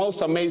you are the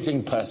most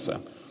amazing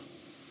person.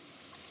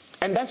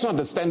 And that's not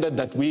the standard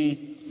that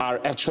we are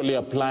actually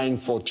applying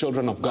for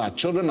children of God.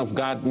 Children of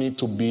God need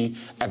to be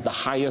at the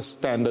highest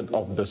standard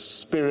of the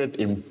Spirit,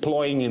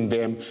 employing in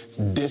them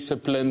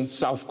discipline,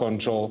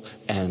 self-control,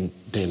 and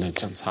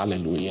diligence.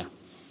 Hallelujah.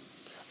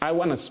 I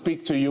want to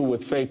speak to you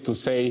with faith to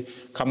say,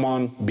 come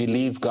on,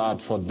 believe God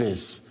for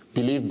this.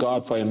 Believe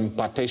God for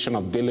impartation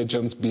of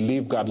diligence.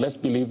 Believe God. Let's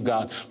believe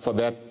God for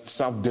that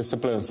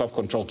self-discipline and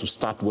self-control to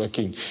start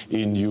working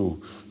in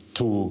you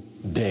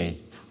today.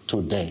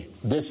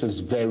 This is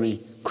very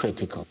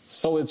critical.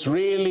 So it's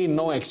really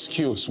no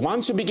excuse.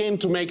 Once you begin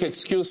to make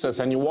excuses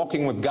and you're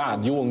walking with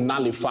God, you will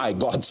nullify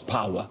God's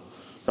power,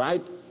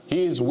 right?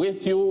 He is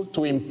with you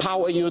to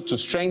empower you, to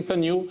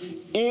strengthen you,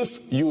 if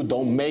you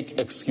don't make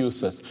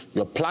excuses.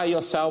 You apply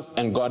yourself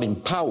and God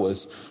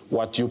empowers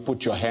what you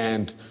put your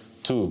hand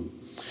to.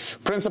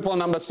 Principle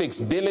number 6,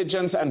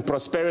 diligence and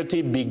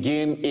prosperity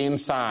begin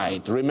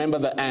inside. Remember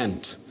the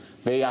ant.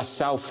 They are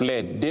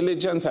self-led.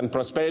 Diligence and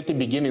prosperity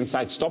begin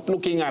inside. Stop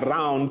looking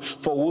around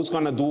for who's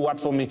going to do what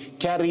for me.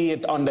 Carry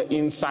it on the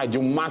inside.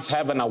 You must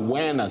have an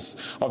awareness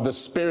of the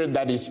spirit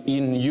that is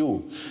in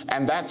you.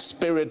 And that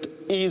spirit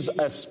is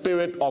a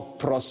spirit of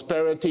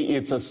prosperity.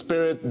 It's a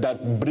spirit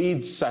that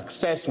breeds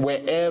success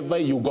wherever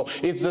you go.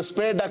 It's the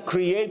spirit that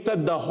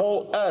created the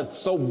whole earth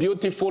so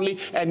beautifully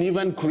and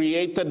even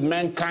created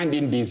mankind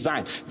in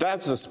design.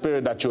 That's the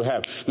spirit that you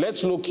have.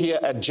 Let's look here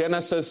at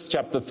Genesis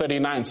chapter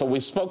 39. So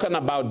we've spoken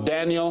about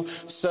Daniel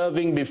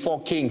serving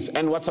before kings.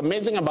 And what's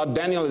amazing about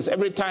Daniel is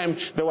every time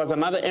there was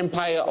another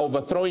empire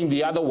overthrowing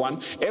the other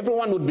one,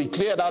 everyone would be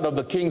cleared out of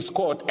the king's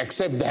court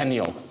except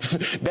Daniel.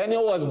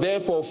 Daniel was there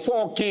for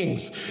 4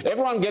 kings.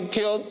 Everyone get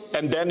killed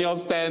and Daniel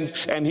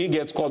stands and he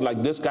gets called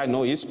like, this guy,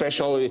 no, he's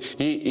special.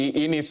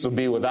 He needs to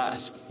be with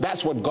us.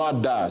 That's what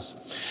God does.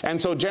 And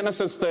so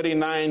Genesis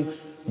 39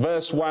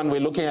 Verse 1, we're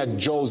looking at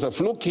Joseph.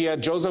 Look here,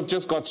 Joseph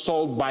just got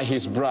sold by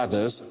his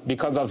brothers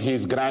because of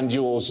his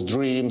grandiose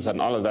dreams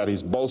and all of that,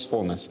 his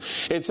boastfulness.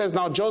 It says,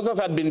 now Joseph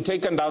had been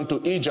taken down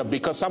to Egypt,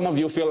 because some of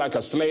you feel like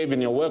a slave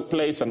in your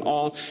workplace and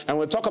all. And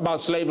we'll talk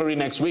about slavery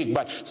next week.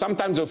 But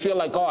sometimes you feel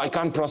like, oh, I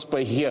can't prosper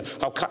here.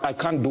 I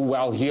can't do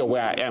well here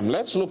where I am.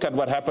 Let's look at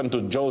what happened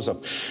to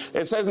Joseph.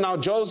 It says, now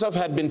Joseph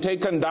had been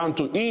taken down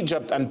to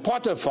Egypt, and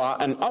Potiphar,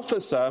 an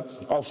officer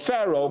of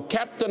Pharaoh,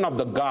 captain of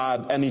the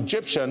guard, an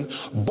Egyptian,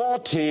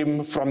 bought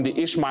him from the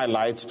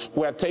Ishmaelites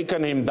who had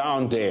taken him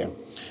down there.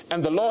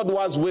 And the Lord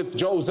was with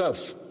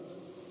Joseph.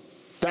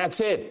 That's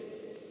it.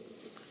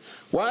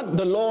 What?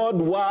 The Lord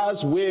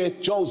was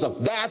with Joseph.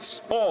 That's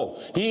all.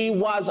 He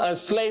was a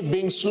slave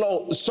being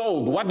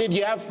sold. What did he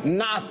have?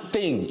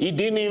 Nothing. He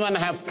didn't even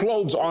have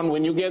clothes on.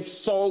 When you get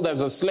sold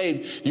as a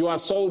slave, you are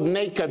sold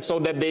naked so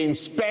that they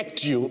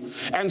inspect you.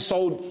 And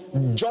so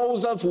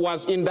Joseph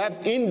was in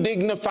that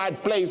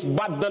indignified place,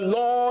 but the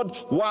Lord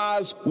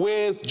was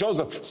with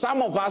Joseph.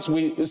 Some of us,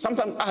 we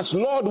sometimes ask,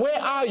 Lord,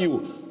 where are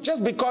you?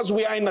 Just because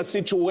we are in a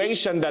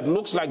situation that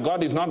looks like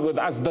God is not with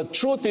us, the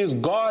truth is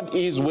God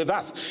is with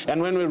us.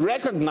 And when we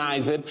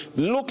recognize it,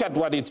 look at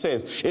what it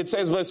says. It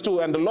says, verse 2,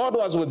 and the Lord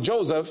was with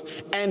Joseph,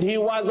 and he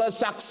was a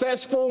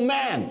successful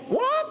man.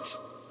 What?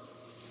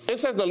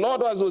 It says the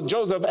Lord was with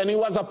Joseph, and he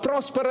was a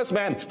prosperous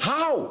man.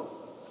 How?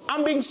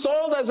 I'm being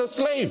sold as a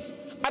slave.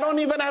 I don't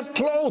even have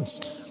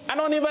clothes. I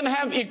don't even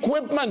have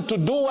equipment to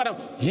do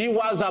what he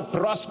was a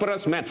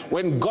prosperous man.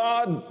 When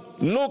God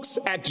looks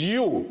at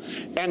you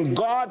and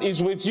God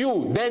is with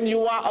you, then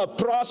you are a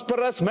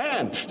prosperous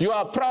man. You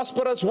are a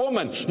prosperous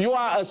woman. You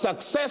are a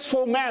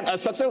successful man.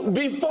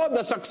 Before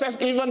the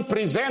success even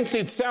presents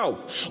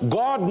itself,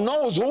 God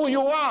knows who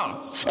you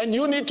are. And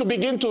you need to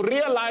begin to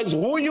realize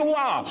who you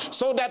are,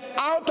 so that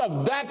out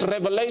of that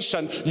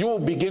revelation, you will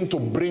begin to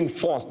bring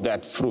forth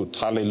that fruit.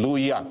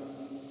 Hallelujah.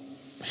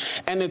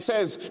 And it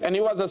says, and he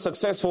was a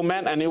successful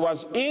man, and he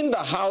was in the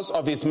house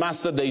of his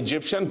master, the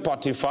Egyptian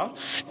Potiphar.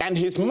 And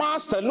his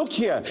master, look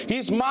here,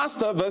 his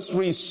master, verse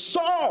 3,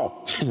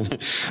 saw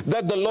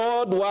that the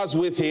Lord was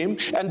with him,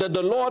 and that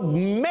the Lord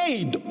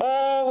made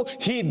all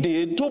he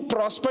did to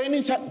prosper in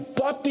his hand.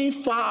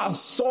 Potiphar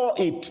saw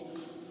it.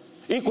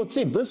 He could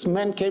see this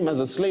man came as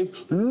a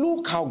slave.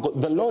 Look how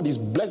the Lord is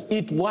blessed.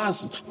 It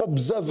was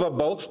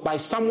observable by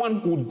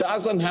someone who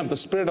doesn't have the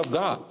Spirit of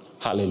God.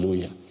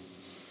 Hallelujah.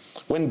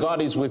 When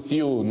God is with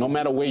you, no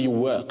matter where you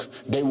work,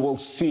 they will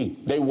see.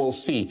 They will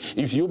see.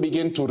 If you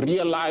begin to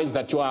realize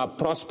that you are a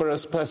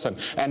prosperous person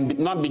and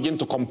not begin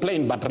to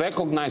complain, but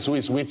recognize who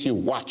is with you,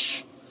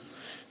 watch.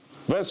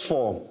 Verse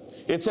 4,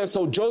 it says,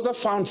 so Joseph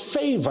found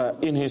favor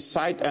in his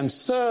sight and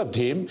served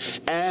him,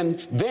 and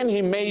then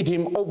he made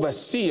him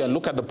overseer.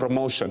 Look at the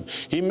promotion.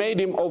 He made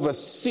him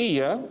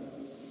overseer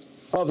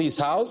of his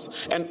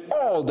house, and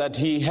all that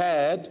he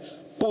had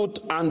put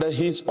under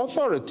his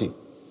authority.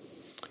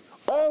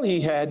 All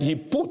he had, he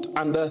put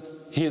under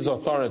his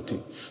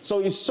authority. So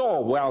he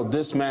saw, well,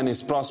 this man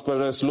is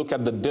prosperous. Look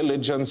at the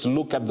diligence.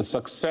 Look at the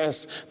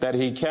success that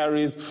he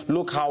carries.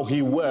 Look how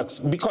he works.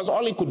 Because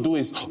all he could do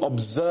is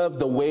observe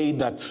the way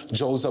that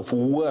Joseph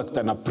worked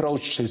and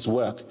approached his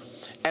work.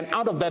 And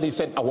out of that, he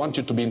said, I want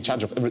you to be in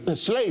charge of everything.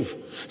 Slave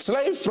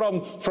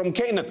from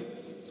Canaan.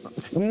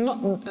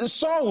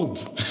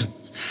 Sold.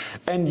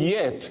 And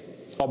yet,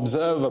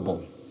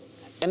 observable.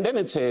 And then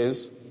it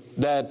says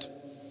that,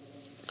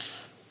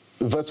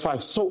 verse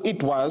 5, so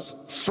it was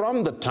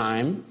from the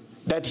time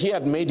that he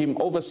had made him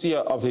overseer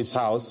of his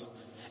house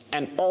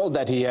and all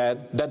that he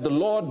had, that the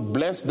Lord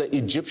blessed the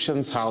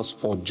Egyptian's house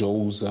for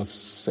Joseph's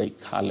sake.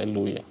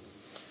 Hallelujah.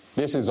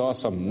 This is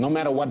awesome. No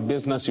matter what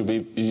business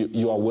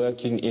you are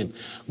working in,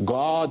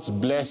 God's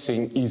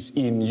blessing is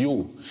in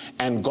you.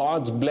 And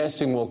God's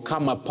blessing will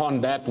come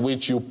upon that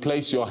which you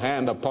place your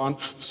hand upon.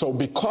 So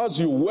because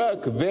you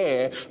work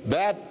there,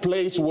 that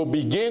place will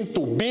begin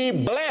to be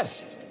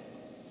blessed.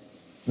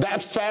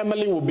 That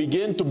family will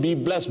begin to be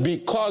blessed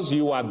because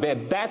you are there.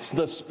 That's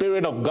the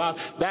Spirit of God.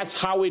 That's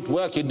how it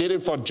works. He did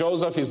it for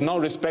Joseph. He's no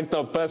respecter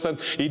of person.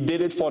 He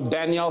did it for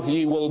Daniel.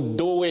 He will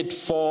do it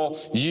for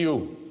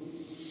you.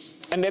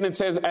 And then it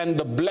says, and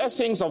the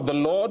blessings of the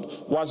Lord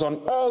was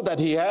on all that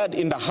he had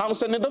in the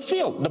house and in the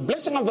field. The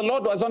blessing of the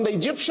Lord was on the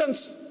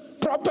Egyptians'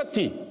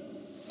 property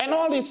and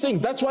all these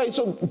things. That's why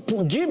so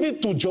give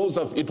it to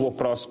Joseph, it will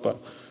prosper.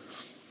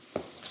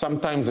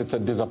 Sometimes it's a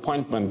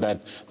disappointment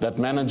that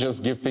managers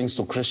give things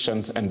to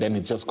Christians and then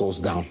it just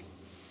goes down.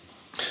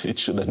 It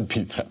shouldn't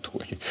be that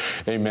way.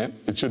 Amen.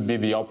 It should be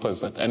the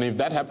opposite. And if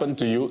that happened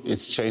to you,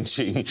 it's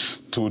changing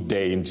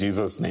today in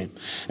Jesus' name.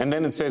 And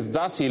then it says,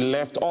 thus he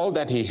left all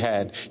that he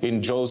had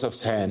in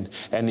Joseph's hand,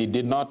 and he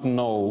did not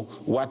know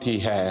what he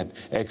had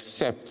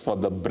except for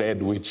the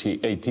bread which he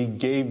ate. He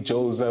gave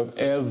Joseph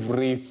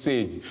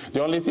everything.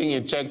 The only thing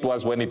he checked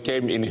was when it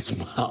came in his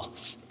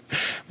mouth.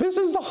 This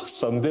is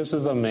awesome. This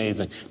is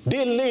amazing.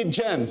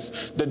 Diligence.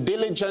 The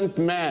diligent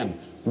man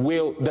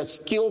the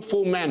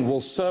skillful man will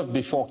serve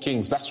before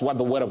kings. That's what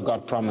the word of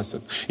God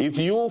promises. If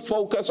you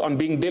focus on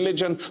being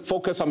diligent,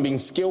 focus on being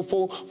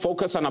skillful,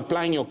 focus on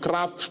applying your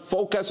craft,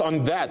 focus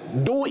on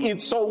that, do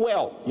it so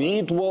well,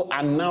 it will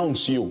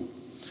announce you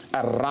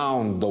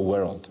around the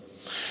world.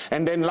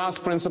 And then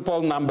last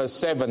principle, number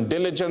 7,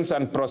 diligence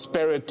and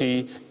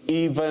prosperity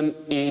even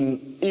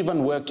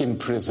work in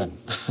prison.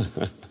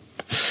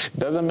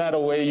 Doesn't matter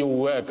where you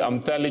work,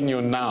 I'm telling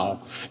you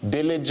now,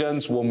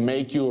 diligence will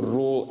make you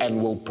rule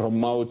and will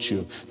promote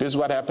you. This is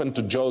what happened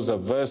to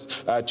Joseph.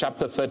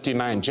 Chapter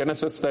 39,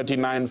 Genesis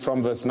 39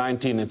 from verse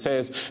 19, it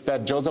says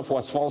that Joseph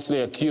was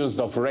falsely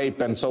accused of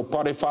rape, and so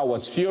Potiphar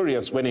was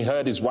furious when he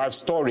heard his wife's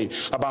story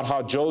about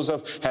how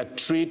Joseph had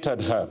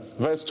treated her.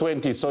 Verse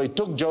 20, so he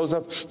took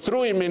Joseph,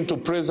 threw him into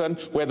prison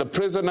where the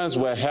prisoners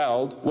were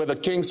held, where the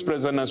king's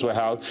prisoners were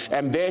held,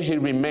 and there he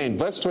remained.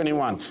 Verse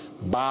 21,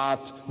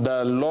 but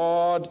the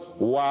Lord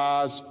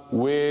was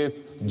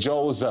with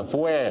Joseph.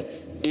 Where?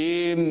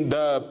 In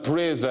the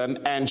prison,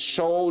 and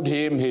showed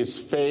him his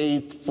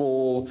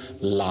faithful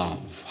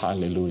love.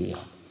 Hallelujah.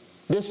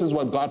 This is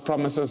what God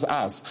promises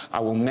us. I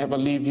will never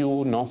leave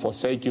you nor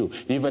forsake you.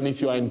 Even if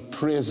you are in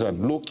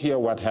prison. Look here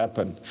what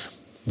happened.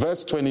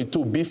 Verse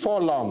 22, before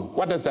long.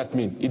 What does that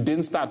mean? It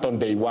didn't start on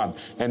day 1.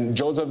 And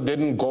Joseph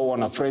didn't go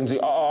on a frenzy.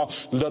 Oh,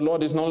 the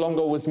Lord is no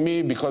longer with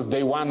me because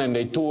day 1 and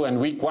day 2 and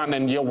week 1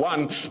 and year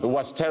 1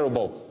 was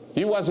terrible.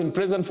 He was in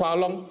prison for how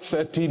long?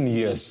 13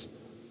 years.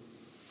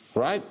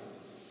 Right?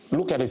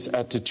 Look at his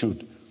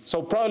attitude.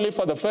 So probably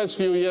for the first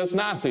few years,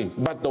 nothing.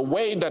 But the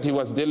way that he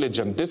was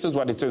diligent, this is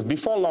what it says.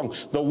 Before long,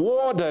 the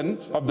warden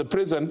of the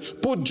prison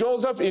put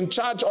Joseph in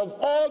charge of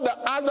all the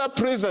other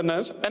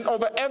prisoners and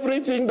over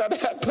everything that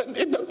happened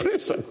in the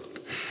prison.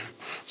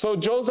 So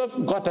Joseph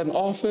got an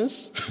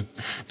office.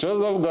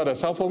 Joseph got a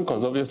cell phone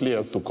because obviously he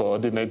has to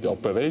coordinate the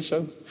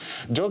operations.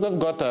 Joseph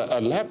got a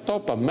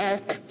laptop, a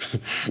Mac.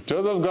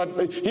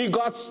 He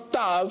got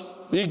stuff.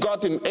 He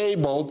got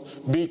enabled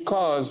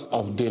because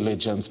of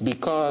diligence,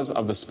 because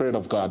of the Spirit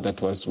of God that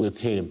was with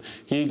him.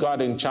 He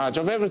got in charge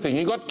of everything.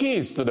 He got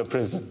keys to the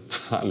prison.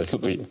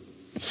 Hallelujah.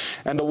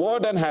 And the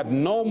warden had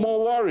no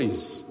more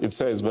worries, it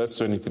says, verse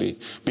 23,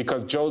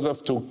 because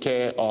Joseph took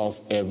care of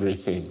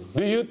everything.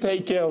 Do you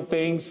take care of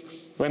things?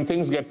 When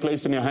things get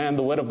placed in your hand,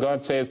 the word of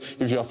God says,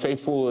 if you are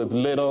faithful with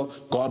little,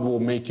 God will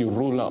make you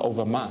ruler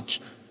over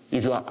much.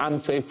 If you are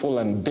unfaithful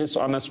and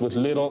dishonest with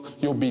little,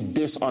 you'll be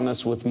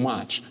dishonest with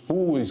much.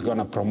 Who is going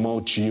to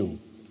promote you?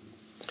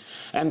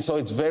 And so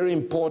it's very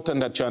important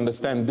that you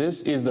understand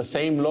this is the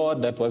same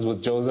Lord that was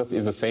with Joseph,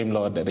 is the same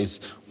Lord that is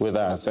with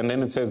us. And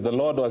then it says the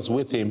Lord was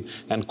with him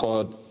and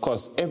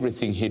caused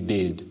everything he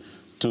did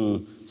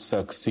to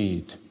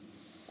succeed.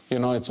 You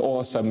know, it's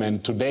awesome.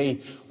 And today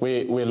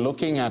we're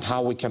looking at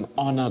how we can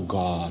honor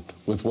God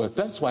with work.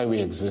 That's why we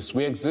exist.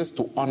 We exist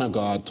to honor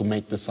God, to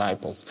make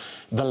disciples.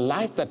 The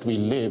life that we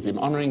live in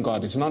honoring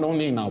God is not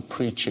only in our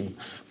preaching,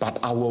 but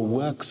our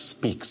work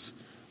speaks.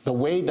 The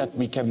way that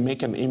we can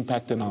make an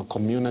impact in our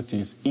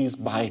communities is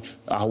by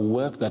our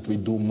work that we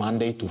do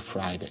Monday to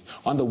Friday.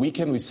 On the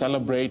weekend we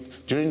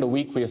celebrate. During the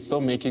week we are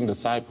still making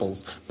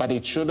disciples. But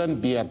it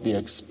shouldn't be at the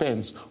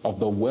expense of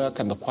the work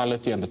and the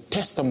quality and the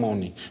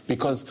testimony.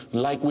 Because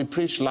like we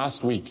preached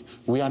last week,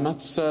 we are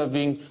not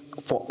serving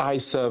for eye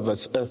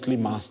service, earthly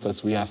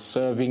masters. We are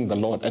serving the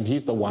Lord, and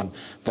He's the one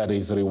that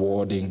is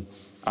rewarding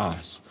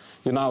us.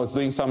 You know, I was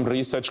doing some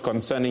research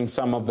concerning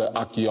some of the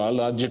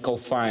archaeological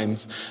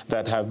finds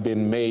that have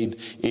been made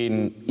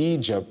in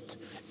Egypt.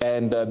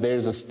 And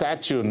there's a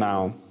statue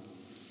now.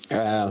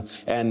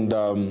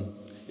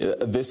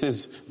 This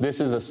is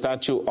a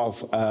statue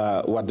of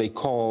what they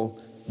call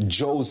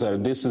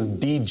Djoser. This is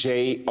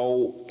D-J-O-S-E-R.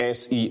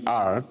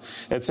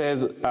 It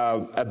says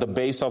at the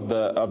base of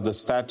the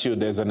statue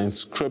there's an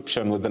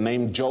inscription with the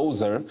name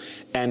Djoser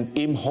and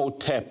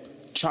Imhotep,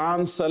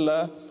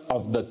 Chancellor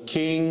of the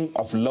King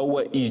of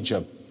Lower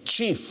Egypt,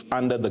 chief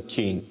under the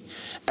king,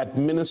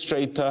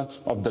 administrator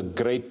of the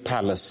great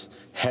palace,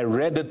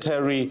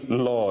 hereditary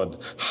lord,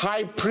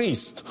 high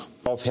priest,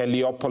 of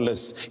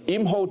Heliopolis,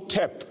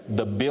 Imhotep,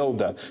 the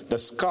builder, the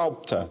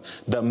sculptor,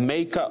 the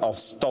maker of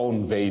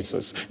stone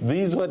vases.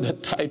 These were the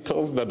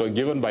titles that were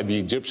given by the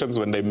Egyptians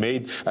when they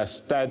made a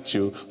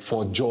statue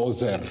for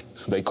Djoser.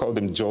 They called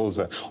him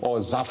Djoser, or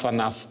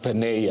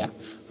Zaphanaph-Paneah,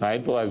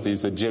 right, was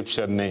his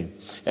Egyptian name.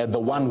 And the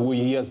one who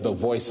hears the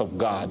voice of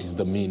God is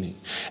the meaning.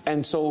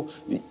 And so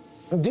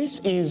this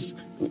is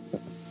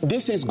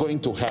going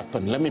to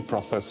happen. Let me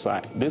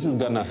prophesy. This is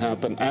going to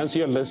happen. As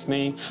you're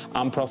listening,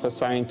 I'm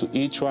prophesying to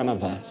each one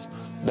of us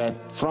that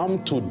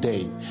from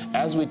today,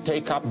 as we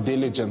take up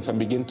diligence and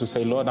begin to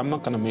say, Lord, I'm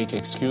not going to make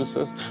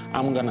excuses.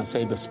 I'm going to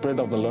say the Spirit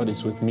of the Lord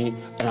is with me,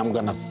 and I'm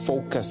going to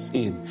focus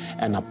in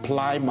and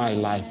apply my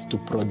life to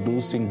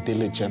producing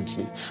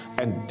diligently.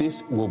 And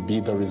this will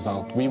be the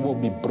result. We will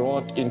be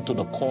brought into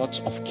the courts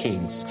of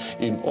kings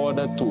in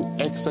order to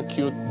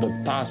execute the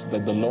task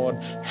that the Lord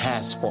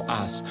has for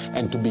us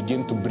and to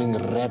begin to bring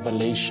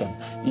revelation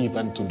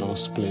even to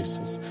those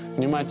places.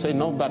 And you might say,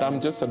 no, but I'm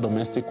just a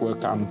domestic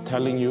worker. I'm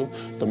telling you,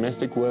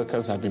 domestic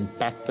workers have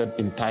impacted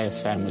entire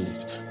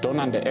families. Don't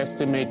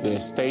underestimate the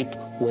estate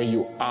where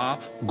you are.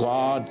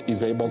 God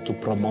is able to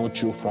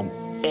promote you from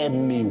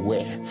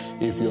anywhere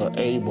if you're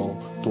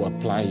able to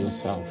apply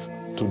yourself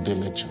to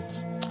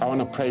diligence. I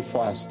want to pray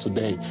for us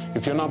today.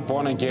 If you're not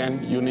born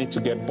again, you need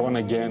to get born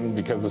again,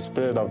 because the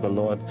Spirit of the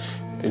Lord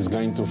is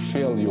going to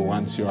fill you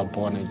once you are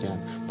born again.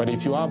 But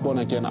if you are born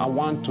again, I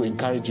want to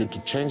encourage you to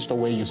change the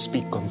way you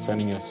speak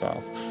concerning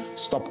yourself.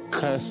 Stop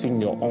cursing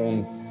your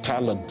own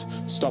talent.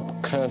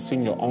 Stop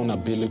cursing your own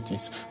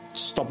abilities.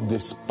 Stop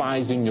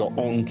despising your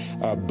own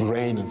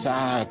brain and say,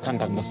 I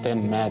can't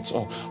understand maths,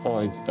 or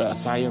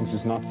science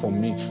is not for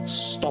me.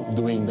 Stop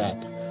doing that.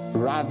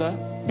 Rather,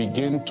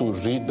 begin to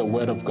read the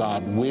Word of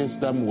God.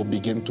 Wisdom will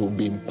begin to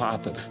be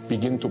imparted.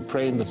 Begin to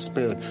pray in the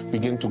Spirit.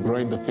 Begin to grow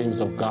in the things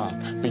of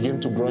God. Begin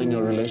to grow in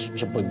your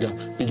relationship with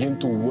God. Begin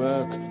to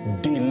work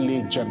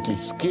diligently,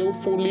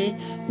 skillfully,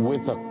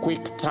 with a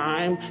quick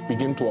time.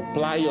 Begin to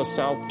apply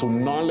yourself to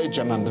knowledge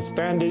and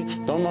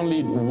understanding. Don't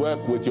only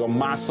work with your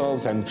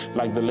muscles and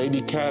like the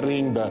lady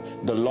carrying the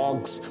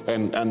logs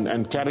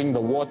and carrying the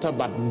water,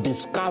 but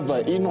discover,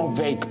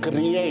 innovate,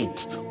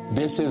 create.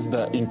 This is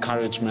the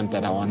encouragement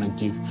that I want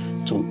to give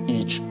to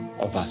each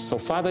of us. So,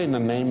 Father, in the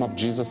name of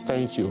Jesus,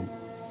 thank you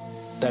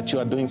that you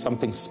are doing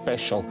something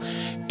special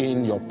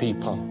in your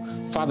people.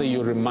 Father,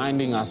 you're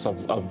reminding us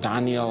of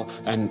Daniel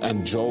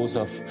and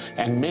Joseph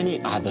and many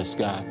others,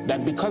 God,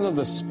 that because of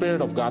the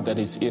Spirit of God that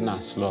is in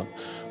us, Lord,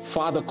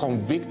 Father,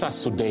 convict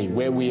us today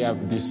where we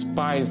have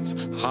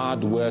despised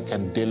hard work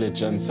and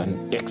diligence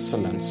and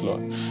excellence,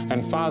 Lord.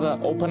 And Father,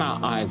 open our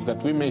eyes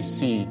that we may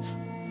see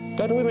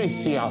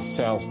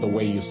ourselves the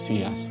way you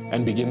see us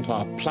and begin to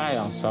apply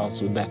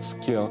ourselves with that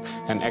skill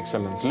and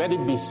excellence. Let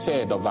it be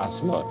said of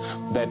us, Lord,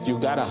 that you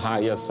got to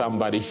hire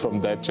somebody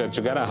from that church.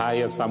 You got to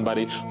hire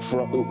somebody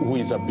who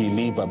is a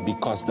believer,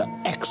 because the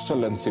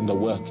excellence in the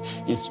work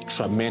is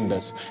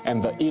tremendous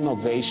and the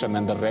innovation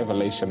and the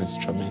revelation is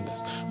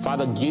tremendous.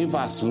 Father, give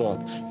us, Lord,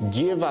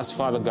 give us,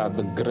 Father God,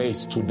 the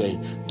grace today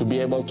to be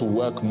able to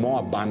work more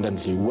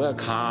abundantly,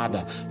 work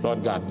harder,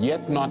 Lord God,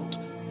 yet not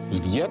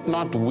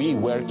we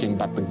working,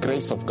 but the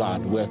grace of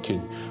God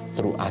working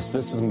through us.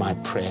 This is my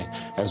prayer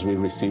as we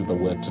receive the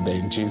word today.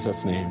 In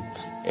Jesus' name,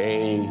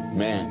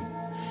 amen.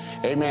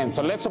 Amen.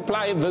 So let's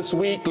apply it this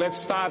week. Let's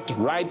start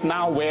right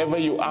now, wherever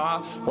you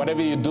are,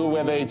 whatever you do,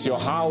 whether it's your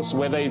house,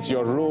 whether it's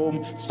your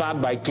room.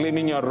 Start by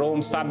cleaning your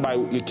room. Start by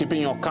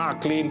keeping your car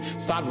clean.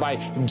 Start by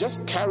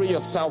just carry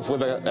yourself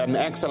with an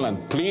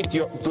excellent pleat.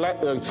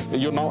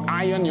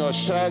 Iron your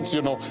shirts.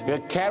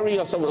 Carry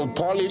yourself,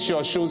 polish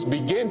your shoes.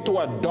 Begin to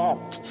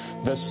adopt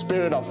the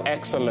spirit of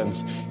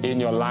excellence in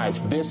your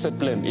life,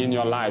 discipline in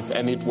your life,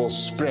 and it will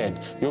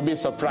spread. You'll be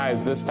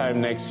surprised this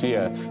time next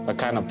year the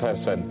kind of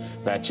person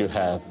that you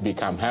have become.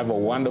 Have a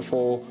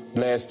wonderful,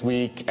 blessed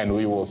week, and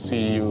we will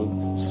see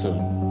you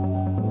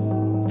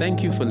soon.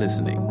 Thank you for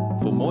listening.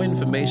 For more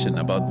information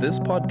about this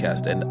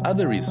podcast and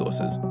other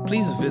resources,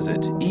 please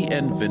visit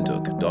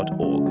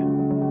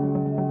enwindhoek.org.